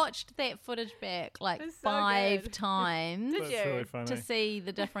 I watched that footage back like It's so 5 good. times Did That's you? really funny. to see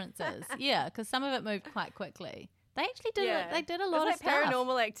the differences. Yeah, because some of it moved quite quickly. They actually did it. They did a lot it of was like stuff.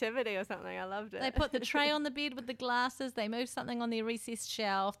 Paranormal Activity or something. I loved it. They put the tray on the bed with the glasses. They moved something on their recessed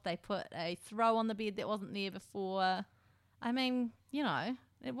shelf. They put a throw on the bed that wasn't there before. I mean, you know,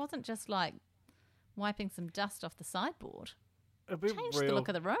 it wasn't just like wiping some dust off the sideboard. It'd be Changed the real. look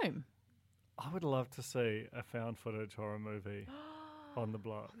of the room. I would love to see a found footage horror movie on the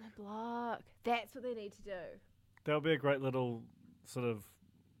block. On the block. That's what they need to do. That would be a great little sort of,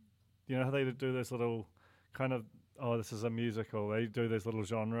 you know how they do this little kind of, oh, this is a musical. They do these little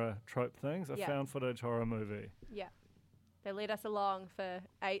genre trope things. A Yeah. found footage horror movie. Yeah. They led us along for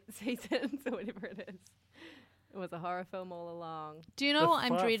 8 seasons or whatever it is. It was a horror film all along. Do you know what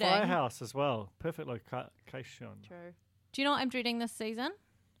I'm dreading? Firehouse as well. Perfect location. True. Do you know what I'm dreading this season?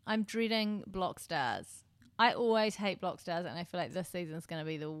 I'm dreading block stars. I always hate block stars, and I feel like this season's going to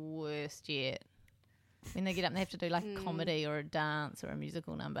be the worst yet. When they get up and they have to do like a comedy or a dance or a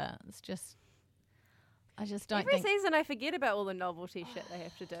musical number. It's just, I just don't Every think. season I forget about all the novelty shit they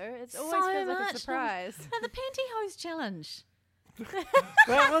have to do. It always So feels like much a surprise. No, the pantyhose challenge.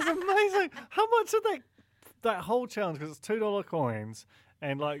 That was amazing. How much of that whole challenge, because it's $2 coins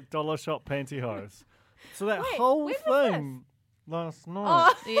and like dollar shop pantyhose. So that Wait, whole when was thing last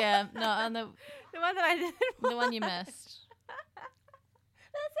night. Oh, Yeah, no, and the one that I didn't the one you watch. missed.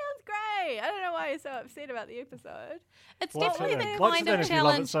 That sounds great. I don't know why you're so upset about the episode. It's Watch definitely it the then. Watch kind it then of if you love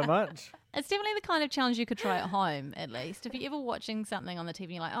it challenge. so much. It's definitely the kind of challenge you could try at home, at least. If you're ever watching something on the TV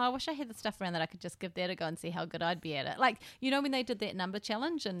and you're like, oh, I wish I had the stuff around that I could just give that a go and see how good I'd be at it. Like, you know when they did that number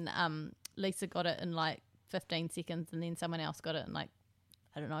challenge and Lisa got it in like 15 seconds and then someone else got it in like,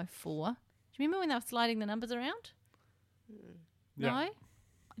 I don't know, 4? Do you remember when they were sliding the numbers around? Yeah. No?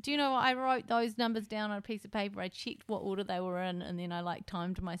 Do you know what? I wrote those numbers down on a piece of paper. I checked what order they were in and then I like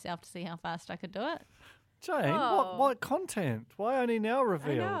timed myself to see how fast I could do it. Jane, Oh. what content? Why only now I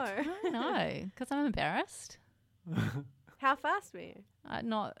revealed? know. No, because I'm embarrassed. How fast were you?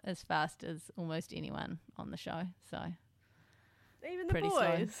 Not as fast as almost anyone on the show, so Even the Pretty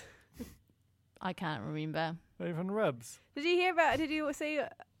slow. boys. I can't remember. Even ribs. Did you see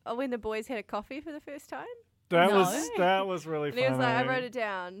when the boys had a coffee for the first time? That No. was really And funny. he was like, I wrote it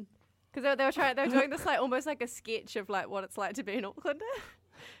down. Because they were doing this like almost like a sketch of like what it's like to be an Aucklander.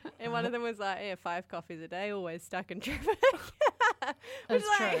 And one of them was like, yeah, 5 coffees a day, always stuck in traffic. Which, That's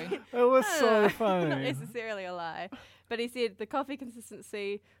like, true. It was I don't so know, funny. Not necessarily a lie. But he said the coffee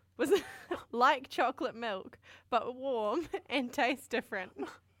consistency was like chocolate milk, but warm and tastes different.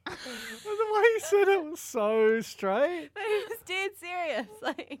 The way he said it was so straight. But he was dead serious.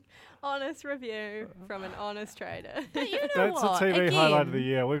 Like, honest review from an honest trader. But you know That's what? a TV highlight of the Again,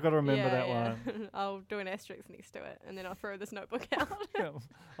 year. We've got to remember that one. one. I'll do an asterisk next to it, and then I'll throw this notebook out. Yeah.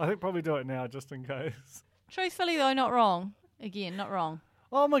 I think probably do it now just in case. truthfully though, not wrong. Again, not wrong.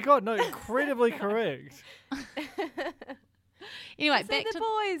 Oh my god, no, incredibly correct. Anyway, So back the to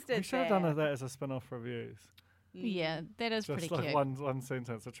boys did We should have that. done that as a spin-off reviews. yeah, that is pretty Just like cute. one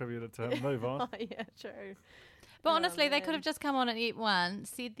sentence attributed to him. Move on. Oh, yeah, true. But Oh, honestly, they could man. have just come on at eat one,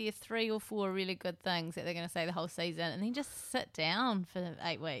 said their 3 or 4 really good things that they're going to say the whole season, and then just sit down for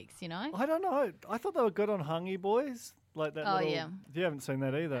 8 weeks. You know? I don't know. I thought they were good on Hungy Boys. Like that Oh, little, yeah. You haven't seen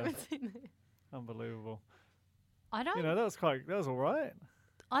that either. Haven't seen that. Unbelievable. I don't. You know, that was all right.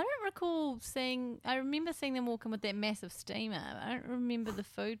 I don't recall seeing. I remember seeing them walking with that massive steamer. I don't remember the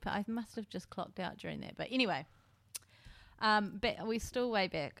food part. I must have just clocked out during that. But anyway, we're still way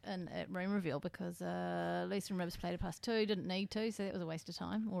back at room reveal because Lisa and Ribs played a +2, didn't need to, so that was a waste of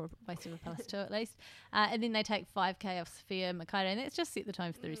time, or a waste of a +2 at least. And then they take 5K off Sophia Makita, and that's just set the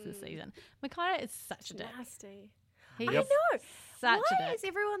tone for the rest of the season. Makita is such a dick. Nasty. He I is know. such Why a dick. is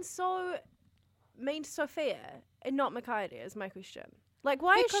everyone so mean to Sophia and not Makita is my question. Like,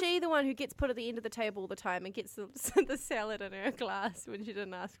 why Because- is she the one who gets put at the end of the table all the time and gets the salad in her glass when she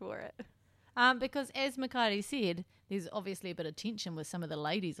didn't ask for it? Because as Makita said, there's obviously a bit of tension with some of the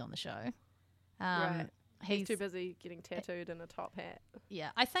ladies on the show. Right. He's He's too busy getting tattooed in a top hat. Yeah,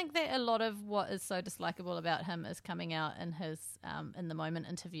 I think that a lot of what is so dislikable about him is coming out in his in the moment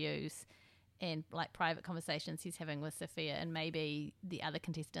interviews and like private conversations he's having with Sophia, and maybe the other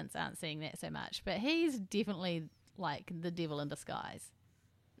contestants aren't seeing that so much. But he's definitely like the devil in disguise.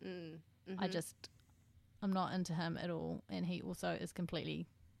 I'm not into him at all, and he also is completely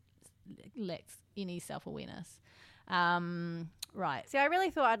lacks any self-awareness. Right. See, I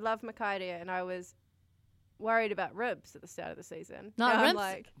really thought I'd love Makita, and I was worried about ribs at the start of the season. No, Now I'm ribs?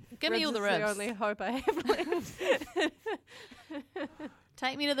 like, Give me all the is ribs. the only hope I have left.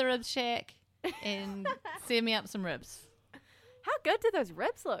 Take me to the ribs shack and serve me up some ribs. How good do those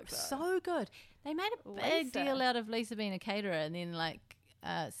ribs look, though? So good. They made a big Lisa. deal out of Lisa being a caterer, and then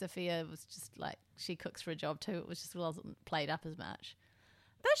Sophia was just like, she cooks for a job too. It was just wasn't played up as much.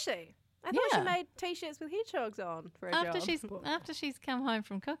 Does she? I thought Yeah. she made T-shirts with hedgehogs on for a After job. she's come home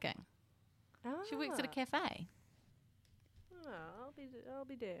from cooking, she works at a Ah. cafe. Oh, I'll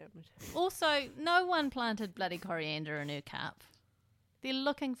be damned. Also, no one planted bloody coriander in her cup. They're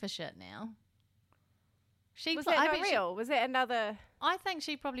looking for shit now. Was that not real? Was that another? I think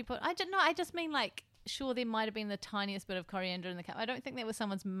she probably put. I don't know. I just mean like. Sure, there might have been the tiniest bit of coriander in the cup. I don't think that was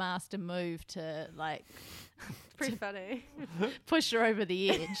someone's master move to like Pretty funny. push her over the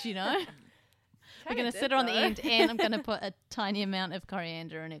edge. You know, we're going to did, sit her on the though. end, and I'm going to put a tiny amount of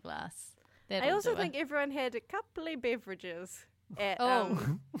coriander in her glass. I also think everyone had a couple of beverages at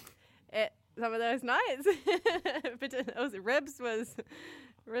Oh. at some of those nights. But it was ribs was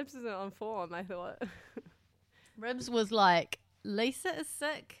on form. I thought. Ribs was like, Lisa is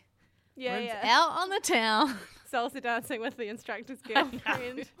sick. Yeah, Ribs yeah. out on the town. Salsa dancing with the instructor's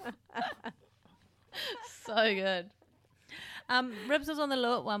girlfriend. So good. Ribs was on the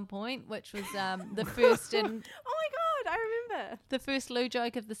loo at one point, which was the first Oh my god, I remember. the first loo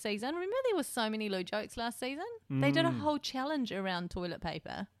joke of the season. Remember there were so many loo jokes last season? They did a whole challenge around toilet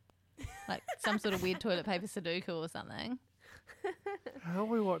paper. Like some sort of weird toilet paper Sudoku or something. How are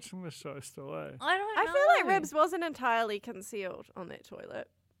we watching this show still, eh? I don't know. I feel like Ribs wasn't entirely concealed on that toilet.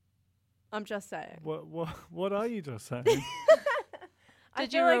 I'm just saying. What are you just saying? I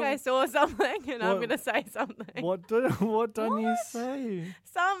Did feel you like I saw something and I'm What- going to say something. what done you say?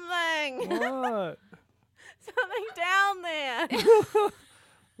 Something. What? Something down there.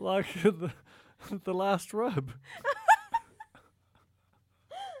 Like the last rib.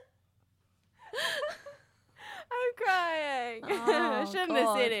 I'm crying. Oh, I shouldn't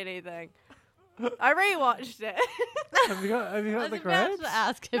have said God. anything. I rewatched it. Have you got I the was about grabs? to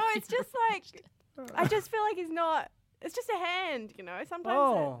ask if No, you- it's just like, I just feel like he's not, it's just a hand, you know. Sometimes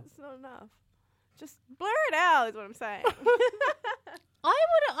Oh. it's not enough. Just blur it out is what I'm saying.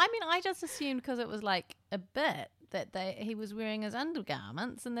 I just assumed because it was like a bit that he was wearing his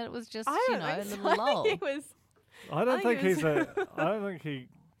undergarments and that it was just, I you don't know, a think little so. lull. He was, I don't I think think he's it I don't think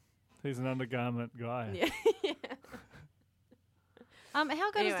he's an undergarment guy. yeah. yeah.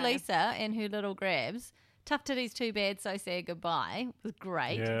 How good is Anyway. Lisa and her little grabs? Tough titties, too bad, so sad goodbye. Was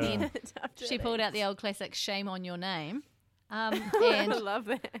great. Yeah. Then Tough she titties. pulled out the old classic "Shame on your name," I and love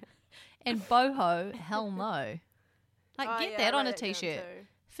that. and boho, hell no. Like Oh, get yeah, that I on a wrote that down t-shirt. too.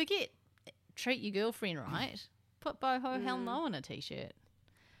 Forget treat your girlfriend right. Put boho, hell no on a t-shirt.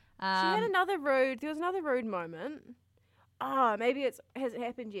 She had another rude. There was another rude moment. Oh, maybe has it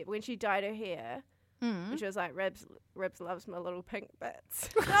happened yet? When she dyed her hair, and she was like, "Ribs loves my little pink bits."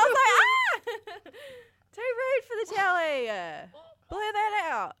 And I was like, "Ah, too rude for the telly. Blur that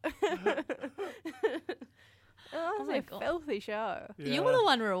out." Oh, Oh it my was a God. filthy show. You're Yeah. the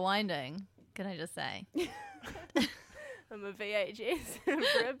one rewinding. Can I just say? I'm a VHS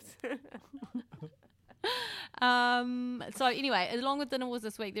ribs. So anyway, along with Dinner Wars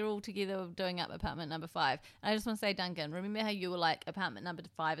this week, they're all together doing up apartment number 5. And I just want to say, Duncan, remember how you were like, apartment number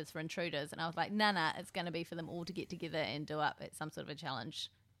 5 is for intruders? And I was like, nah, it's going to be for them all to get together and do up at some sort of a challenge.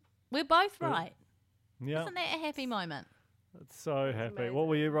 We're both right. Yeah, Isn't that a happy moment? it's so happy. amazing. What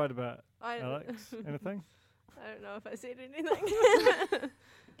were you right about, I Alex? Anything? I don't know if I said anything.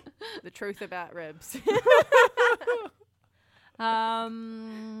 The truth about ribs.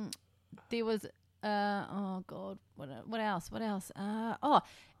 There was, oh God, what else?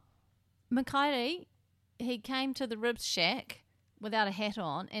 Makari, he came to the ribs shack without a hat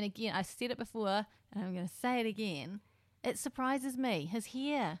on, and again, I said it before, and I'm going to say it again. It surprises me. His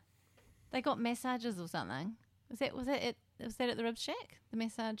hair. They got massages or something. Was that it? Was that at the ribs shack? The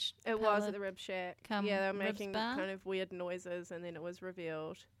massage. It was at the Rib Shack. Come Yeah, they were Ribs making Bar? kind of weird noises, and then it was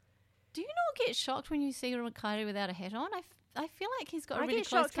revealed. Do you not get shocked when you see Makari without a hat on? I feel like he's got a I really get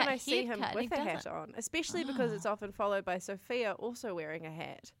close shocked when cut I see him haircut, and with he a hat doesn't. on, especially because it's often followed by Sophia also wearing a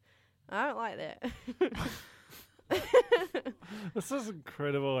hat. I don't like that. This is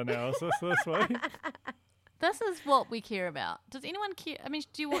incredible analysis this week. This is what we care about. Does anyone care? I mean,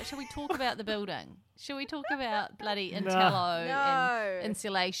 should we talk about the building? Should we talk about bloody Intello No. and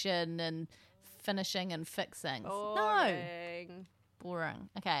insulation and finishing and fixing? No. Boring. Boring.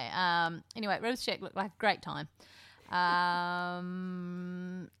 Okay. Anyway, Ribs Shack looked like a great time.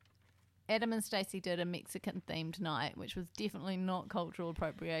 Adam and Stacey did a Mexican themed night, which was definitely not cultural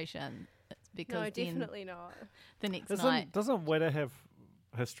appropriation. It's because No, then definitely not. the next night. Doesn't Weta have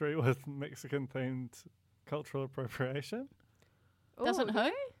history with Mexican-themed cultural appropriation? Doesn't Ooh, who?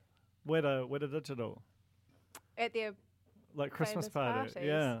 really? Weta Digital. At their Like Christmas Famous party. parties.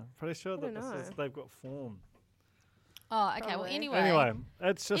 Yeah. Pretty sure that don't know. they've got form. Oh, okay. Well, Probably. Anyway,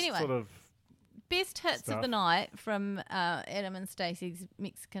 it's just Anyway. sort of... best hits of Stuff. the night from Adam and Stacey's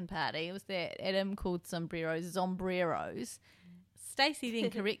Mexican party. It was that Adam called sombreros. Stacey then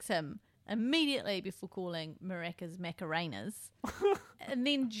corrects him immediately before calling maracas macarenas. And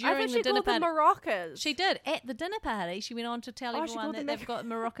then I during thought the she dinner called them party, maracas. she did. At the dinner party, she went on to tell Oh, she everyone called that them they've got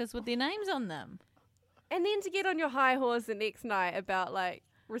maracas with their names on them. And then to get on your high horse the next night about like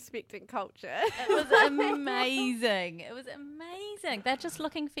respecting culture. It was amazing. It was amazing. They're just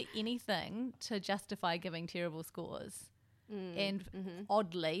looking for anything to justify giving terrible scores. And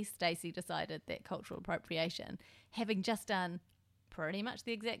oddly, Stacey decided that cultural appropriation, having just done pretty much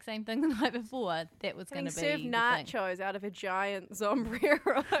the exact same thing the night before, that was going Having to be served the thing. nachos out of a giant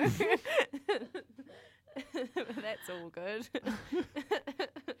sombrero. That's all good.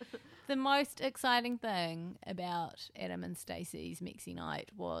 The most exciting thing about Adam and Stacey's Mexi night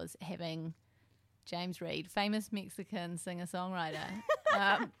was having James Reid, famous Mexican singer-songwriter,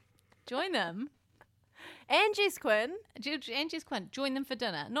 join them. And Jess Quinn. And Jess Quinn, join them for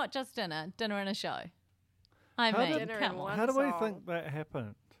dinner. Not just dinner and a show. I How mean, did- Dinner come and on. one How do we song. think that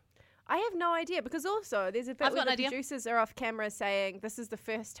happened? I have no idea because also there's a bit I've where got the an idea. producers are off camera saying this is the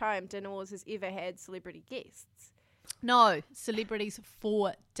first time Dinner Wars has ever had celebrity guests. No, celebrities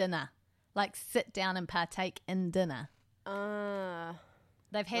for dinner. Like sit down and partake in dinner.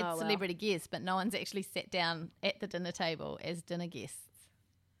 They've had Oh, well. celebrity guests, but no one's actually sat down at the dinner table as dinner guests.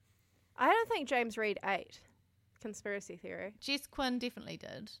 I don't think James Reid ate. Conspiracy theory. Jess Quinn definitely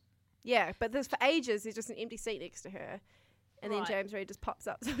did. Yeah, but there's for ages there's just an empty seat next to her. And then Right. James Reid just pops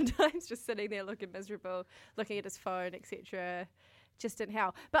up sometimes, just sitting there looking miserable, looking at his phone, etc. Just in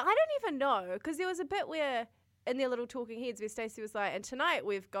hell. But I don't even know, because there was a bit where, in their little talking heads, where Stacey was like, and tonight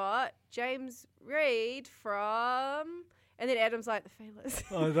we've got James Reid from... And then Adam's like, the Feelers.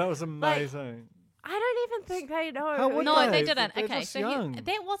 Oh, that was amazing. I don't even think they know. How who would he No, is. they didn't. They're Okay, just so young.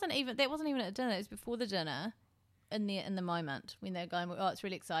 that wasn't even at dinner. It was before the dinner. In the moment when they're going, oh, it's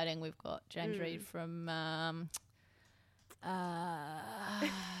really exciting. We've got James Reid from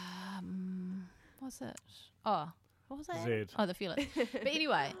what's it? Oh, what was that? Zed. Oh, the Feelers. But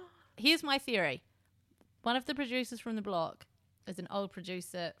anyway, here's my theory. One of the producers from the block is an old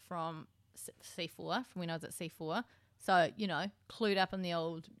producer from C4, from when I was at C4. So, clued up in the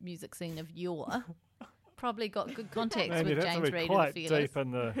old music scene of yore. Probably got good contacts Man, with you'd have James to be Reid and quite the Feelers. deep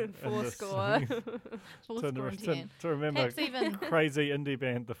in the Four the score. scene Four to, score and to, 10. to remember Perhaps even crazy indie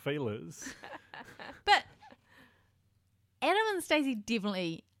band The Feelers. But Adam and Stacey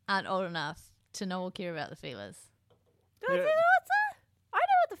definitely aren't old enough to know or care about the Feelers. Do I Yeah. know what's that? I know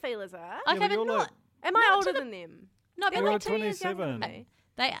what the Feelers are. Okay, but but you're not. like- Am I not older to the- than them? No, but They're You're like 2 years younger than 27.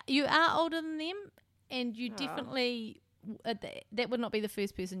 me. you are older than them, and you Oh. definitely that would not be the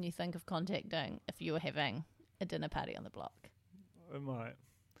first person you think of contacting if you were having a dinner party on the block. It might.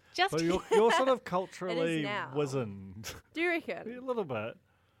 Just But you're sort of culturally now. wizened. Do you reckon? A little bit.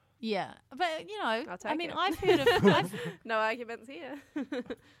 yeah, but I'll take I mean, it. I've heard of No arguments here.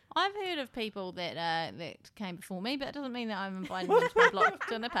 I've heard of people that that came before me, but it doesn't mean that I'm inviting them to my block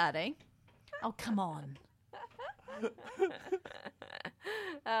dinner party. Oh, come on.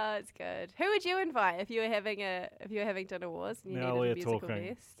 Oh, it's good. Who would you invite if you were having dinner wars and you Now needed we're a musical talking.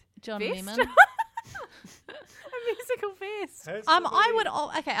 vest? John Vest? Lehman. A musical vest.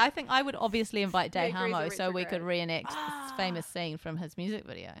 I think I would obviously invite Day Mercury's a Harmo so we could retrograde. reenact this famous scene from his music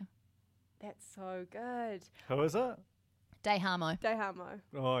video. That's so good. Who is it? Day Harmo. Day Harmo.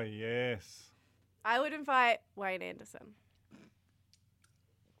 Oh, yes. I would invite Wayne Anderson.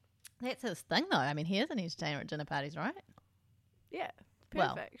 That's his thing, though. I mean, he is an entertainer at dinner parties, right? Yeah.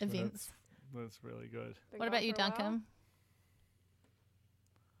 Well, Perfect. events. That's really good. Been What going about you, for a while. Duncan?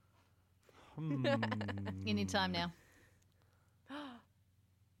 Any time now.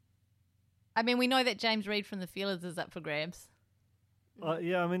 I mean, we know that James Reid from the Feelers is up for grabs.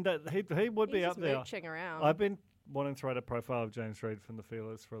 Yeah, I mean, that he would He's be up just there. mooching around. I've been wanting to write a profile of James Reid from the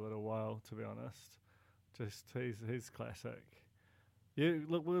Feelers for a little while, to be honest. Just he's classic.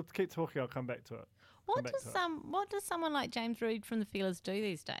 Look, we'll keep talking. I'll come back to it. What does someone like James Reid from the Feelers do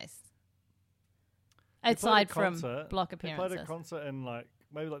these days? He played a Aside from concert. block He appearances. played a concert in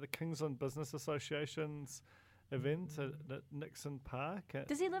maybe the Kingsland Business Association's event at Nixon Park.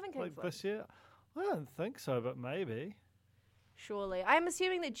 Does he live in like Kingsland? this year? I don't think so, but maybe. Surely. I'm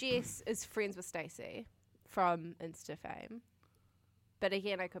assuming that Jess is friends with Stacey from Insta fame. But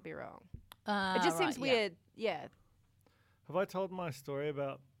again, I could be wrong. It just seems weird. Yeah. Have I told my story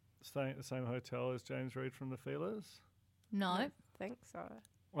about staying at the same hotel as James Reed from the Feelers? No. I think so.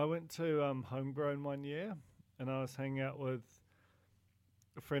 I went to Homegrown one year, and I was hanging out with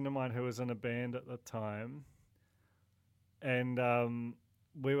a friend of mine who was in a band at the time, and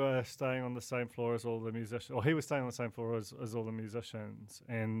we were staying on the same floor as all the musicians, or he was staying on the same floor as all the musicians,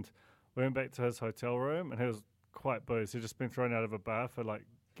 and we went back to his hotel room, and he was quite boozed. He'd just been thrown out of a bar for like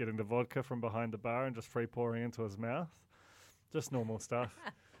getting the vodka from behind the bar and just free pouring into his mouth. Just normal stuff.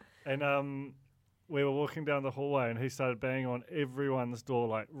 And we were walking down the hallway, and he started banging on everyone's door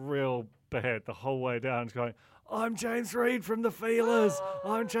like real bad the whole way down, going, "I'm James Reed from the Feelers.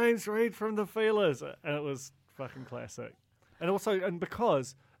 I'm James Reed from the Feelers." And it was fucking classic. And also, and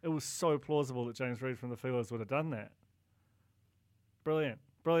because it was so plausible that James Reed from the Feelers would have done that. Brilliant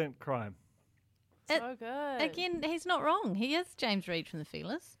crime. So good. Again, he's not wrong. He is James Reed from the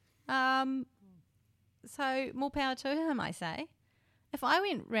Feelers. So more power to him, I say. If I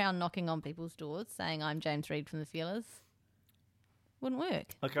went round knocking on people's doors saying I'm James Reed from the Feelers, wouldn't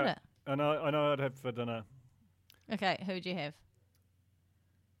work. Okay. Would it? I know I'd have for dinner. Okay, who would you have?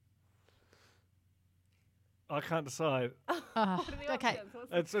 I can't decide. Oh, okay.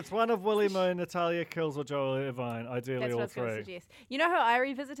 It's one of Willie Moon, Natalia Kills, or Joel Irvine. Ideally, That's all what I was going to three. suggest. You know who I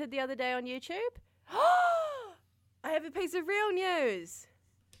revisited the other day on YouTube? I have a piece of real news.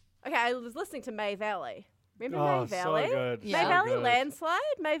 Okay, I was listening to May Valley. Remember May Valley? So good. Yeah. May Valley good. landslide?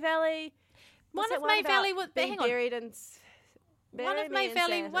 May Valley. One of May Valley was being buried in. One of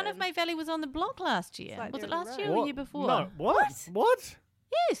May Valley was on the block last year. like Was it doing last the year or What? the year before? No. What?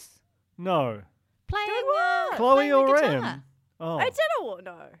 Yes. No. Playing what? Chloe playing the or guitar. Em? Oh. I don't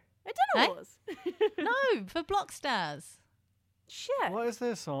know. No. I don't know. Hey? No, for Block Stars. Shit. What is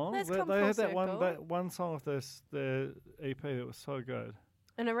their song? Let's They come had full that circle. one song of their EP that was so good.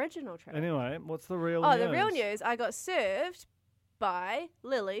 An original track. Anyway, what's the real Oh, news? the real news. I got served by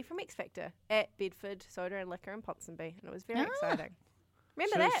Lily from X Factor at Bedford Soda and Liquor in Ponsonby, and it was very exciting.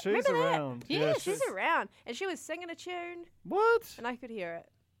 Remember that? She's Remember around. that? Yeah, Yes. She's around, and she was singing a tune, What? and I could hear it,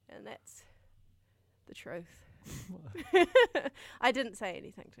 and that's the truth. I didn't say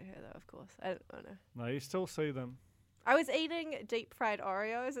anything to her though, of course. I don't know. No, you still see them. I was eating deep fried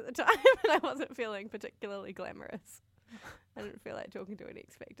Oreos at the time, and I wasn't feeling particularly glamorous. I didn't feel like talking to an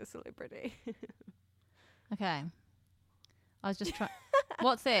X Factor celebrity. Okay. I was just trying.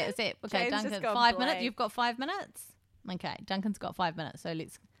 What's that? Is that okay? James just Duncan, gone 5 minutes. blank. You've got 5 minutes. Okay, Duncan's got 5 minutes, so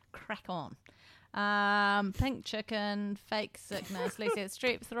let's crack on. Pink chicken, fake sickness, let's say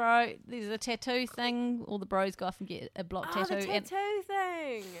strep throat. There's a tattoo thing. All the bros go off and get a block tattoo. The and tattoo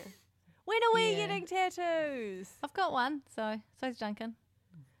thing. When are we Yeah. getting tattoos? I've got one, so's Duncan.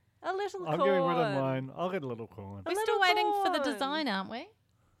 A little I'm corn. getting rid of mine. I'll get a little corn. We're little still waiting for the corn. design, aren't we?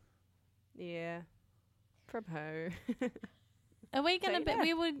 Yeah. From who? Are we gonna? Say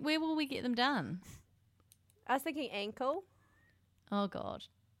Be, that. where will we get them done? I was thinking ankle. Oh God.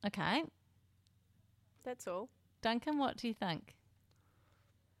 Okay, That's all. Duncan, what do you think?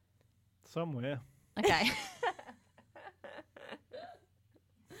 Somewhere. Okay.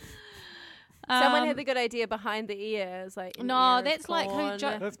 Someone had the good idea behind the ears, like an No, ear of that's like who corn.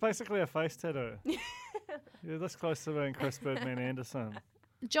 That's basically a face tattoo. You're this close to being Chris Birdman Anderson.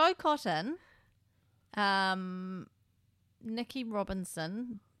 Joe Cotton, Nikki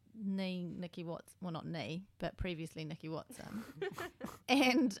Robinson, Nikki Watson, well not but previously Nikki Watson,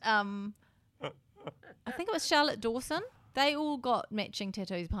 and I think it was Charlotte Dawson. They all got matching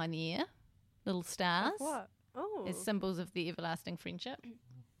tattoos behind the ear, little stars, What? Oh. as symbols of the everlasting friendship.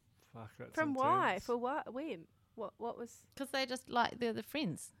 Fuck, that's From why? intense. For what? When? What was? Because they just like they're the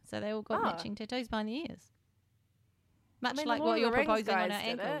friends, so they all got Oh. matching tattoos behind the ears. Much mean, the like Lord what of you're the Rings proposing on guys our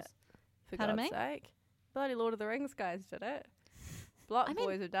did it. ankles. For Pardon God's me? sake. Bloody Lord of the Rings guys did it. Block I mean-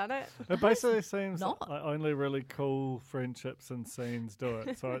 boys have done it. It basically seems Not. like only really cool friendships and scenes do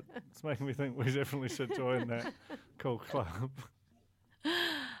it. So it's making me think we definitely should join that cool club.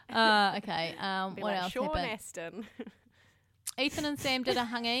 Okay. Be What like else Sean happened? Aston. Ethan and Sam did a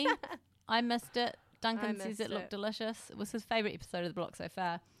hungy. I missed it. Duncan says missed it looked it. delicious. It was his favourite episode of the block so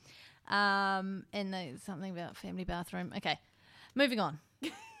far. And there's something about family bathroom. Okay, moving on.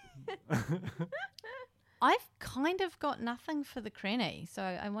 I've kind of got nothing for the cranny, so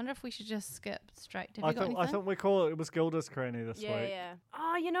I wonder if we should just skip straight. Have you got anything? I thought we call it was Gilda's Cranny this Yeah, week. yeah.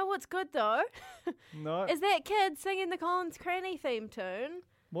 Oh, you know what's good though? No. Is that kid singing the Collins Cranny theme tune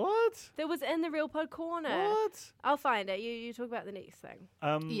What? that was in the Real Pod Corner? What? I'll find it. You talk about the next thing.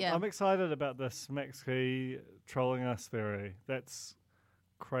 Yeah. I'm excited about this Max Key trolling us theory. That's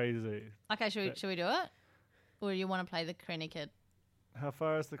crazy. Okay, should we do it? Or do you want to play the cranny kid? How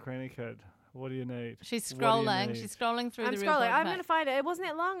far is the cranny kid? What do you need? She's What do you scrolling. need? She's scrolling through I'm the real scrolling. I'm book. going to find it. It wasn't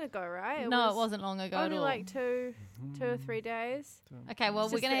that long ago, right? No, it wasn't long ago at Only all. like two or 3 days. Okay, well,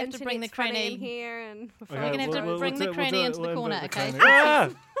 It's we're just going to have to bring the internet's funny cranny. in here, and Okay, We're going to have to we'll bring the do- cranny we'll into the invert corner, the okay? cranny. Ah!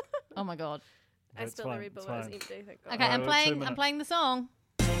 Oh my god. I That's still fine, the it's rebuild was fine. empty. Thank God. Okay, Alright, we're 2 I'm playing the song.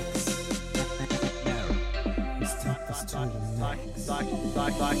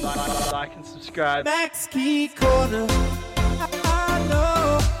 Like and subscribe. Max Key Corner. I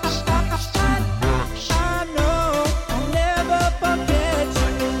know, I'll never forget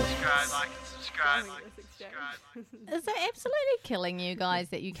you. Subscribe. Is it absolutely killing you guys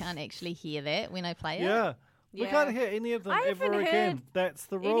that you can't actually hear that when I play it? Yeah. We Yeah. can't hear any of them I ever haven't again. heard That's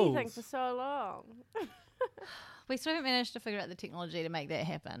the rules. Anything for so long. We still haven't managed to figure out the technology to make that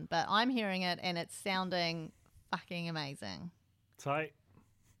happen, but I'm hearing it and it's sounding fucking amazing. Tight.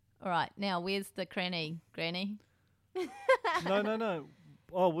 All right, now where's the granny? No.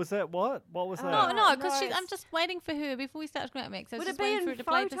 Oh, was that what? What was that? No, because no, I'm just waiting for her before we start talking about Max. I was Would it just be waiting in for her to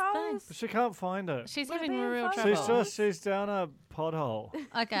play this thing. photos? She can't find it. She's Would it having be in real photos? trouble. She's down a pothole.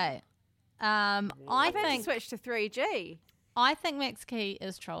 Okay. I've had to think switch to 3G. I think Max Key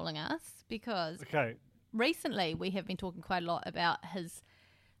is trolling us because Okay. recently we have been talking quite a lot about his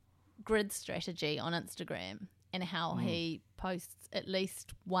grid strategy on Instagram and how he posts at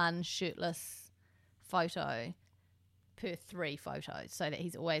least one shirtless photo per 3 photos, so that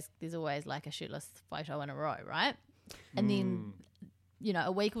there's always like a shirtless photo in a row, right? And then,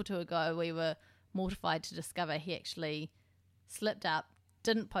 a week or 2 ago, we were mortified to discover he actually slipped up,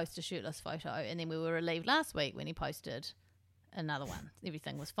 didn't post a shirtless photo, and then we were relieved last week when he posted another one.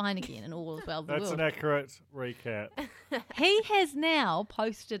 Everything was fine again and all was well in the That's world. an accurate recap. He has now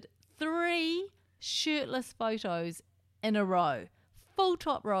posted 3 shirtless photos in a row. Full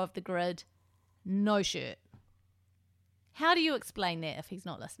top row of the grid, no shirt. How do you explain that if he's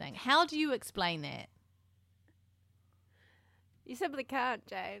not listening? How do you explain that? You simply can't,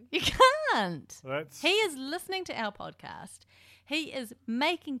 Jane. You can't. That's He is listening to our podcast. He is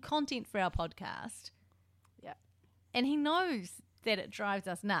making content for our podcast. Yeah. And he knows that it drives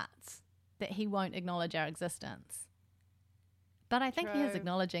us nuts that he won't acknowledge our existence. But I think he is True.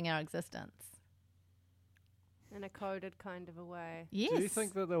 acknowledging our existence. In a coded kind of a way. Yes. Do you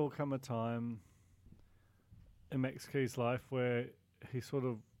think that there will come a time in Max Key's life where he sort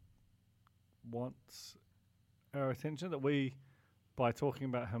of wants our attention, that we, by talking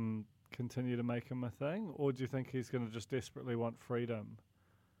about him, continue to make him a thing? Or do you think he's going to just desperately want freedom?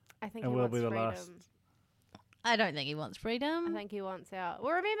 I think And he we'll wants be the freedom. last. I don't think he wants freedom. I think he wants out.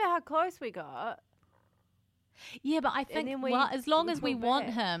 Well, remember how close we got? Yeah, but I think then we- as long we as we pull want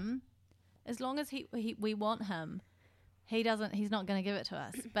back. him, as long as we want him, he's not going to give it to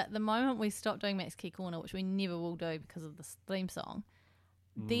us. But the moment we stop doing Max Key Corner, which we never will do because of this theme song,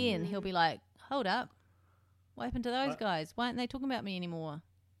 then he'll be like, hold up, what happened to those guys? Why aren't they talking about me anymore?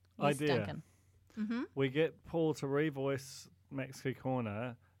 Yes, Idea. Duncan. Mm-hmm. We get Paul to revoice Max Key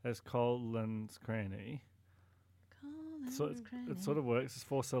Corner as Colin's Cranny. So it sort of works. It's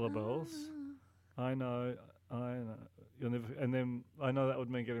 4 syllables. I know. You'll never. And then I know that would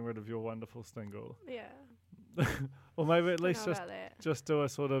mean getting rid of your wonderful stingle. Yeah. Or maybe at Don't least know just about that. just do a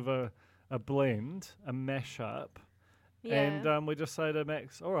sort of a blend, a mashup, Yeah. and we just say to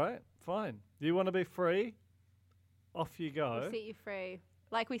Max, all right, fine. You want to be free? Off you go. We'll set you free.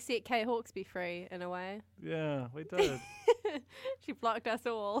 Like we set Kay Hawkesby free, in a way. Yeah, we did. She blocked us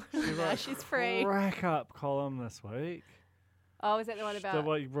all. Now wrote she's free. Rack up column this week. Oh, is that the one The about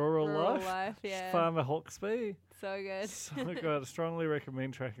what, rural life? Yeah. Farmer Hawkesby. So good. So good. I strongly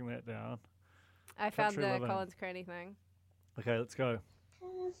recommend tracking that down. I found Country the living. Collins Cranny thing. Okay, let's go.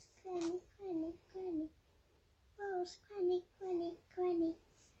 Close, granny, granny, granny. Close, granny, granny, granny.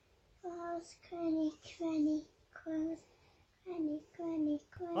 Close, granny, granny. Close, granny, granny,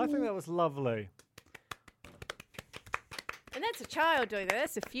 granny. I think that was lovely. And that's a child doing that.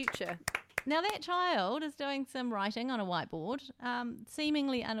 That's the future. Now that child is doing some writing on a whiteboard,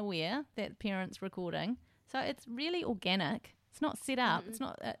 seemingly unaware that the parent's recording. So it's really organic. It's not set up. It's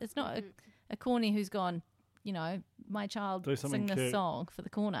not. It's not a corny who's gone. My child Do something sing this cute. song for the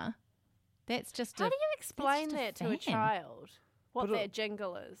corner. That's just. How do you explain just a that to a fan. child? What But, that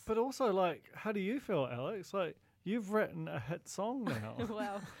jingle is? But also, like, how do you feel, Alex? Like, you've written a hit song now.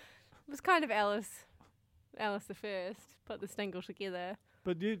 Well, it was kind of Alice the First. Put the single together.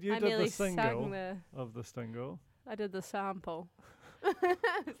 But you I did merely the single sang of the single. I did the sample. Is that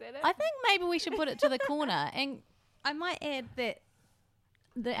it? I think maybe we should put it to the corner, and I might add that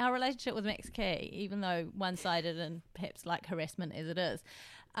our relationship with Max Key, even though one-sided and perhaps like harassment as it is,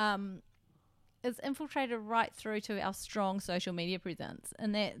 is infiltrated right through to our strong social media presence,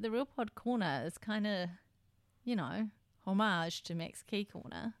 and that the Real Pod Corner is kind of, homage to Max Key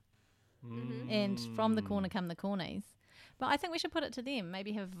Corner. And from the corner come the cornies. But I think we should put it to them.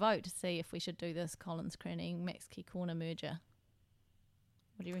 Maybe have a vote to see if we should do this Collins Cranny Max Key Corner merger.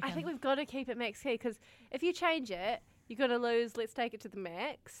 What do you reckon? I think we've got to keep it Max Key, because if you change it, you're going to lose Let's Take It to the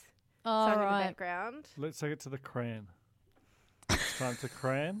Max. Oh, sung right. in the background. Let's take it to the cran. It's time to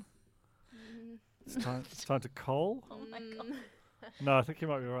cran. It's time to coal. Oh my God. No, I think you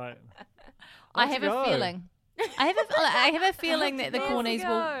might be right. I have a feeling. I have a feeling that the cornies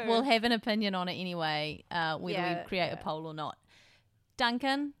will have an opinion on it anyway, whether we create a poll or not.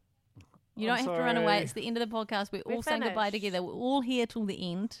 Duncan, you don't have to run away. It's the end of the podcast. We're all saying goodbye together. We're all here till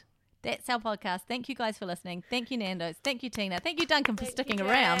the end. That's our podcast. Thank you guys for listening. Thank you, Nando's. Thank you, Tina. Thank you, Duncan, for sticking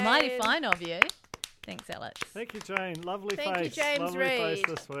around. Mighty fine of you. Thanks, Alex. Thank you, Jane. Lovely face. Thank you, James Lovely Reid. face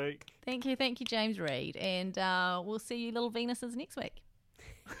this week. Thank you, James Reid. And we'll see you little Venuses next week.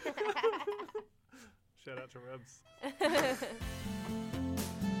 Shout out to Ribs.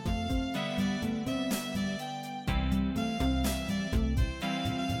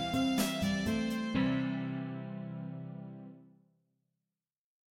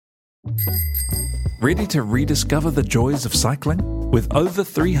 Ready to rediscover the joys of cycling? With over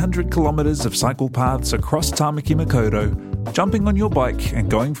 300 kilometres of cycle paths across Tāmaki Makaurau, jumping on your bike and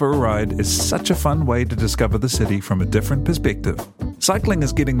going for a ride is such a fun way to discover the city from a different perspective. Cycling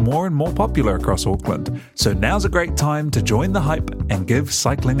is getting more and more popular across Auckland, so now's a great time to join the hype and give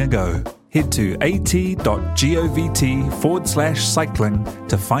cycling a go. Head to at.govt/cycling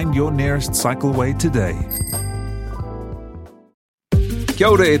to find your nearest cycleway today. Kia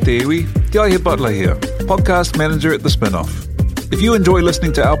ora e te iwi, Te Aihe Butler here, podcast manager at The Spinoff. If you enjoy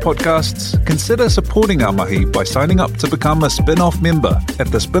listening to our podcasts, consider supporting our mahi by signing up to become a Spinoff member at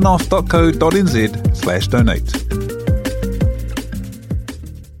thespinoff.co.nz/donate.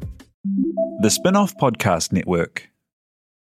 The Spinoff Podcast Network.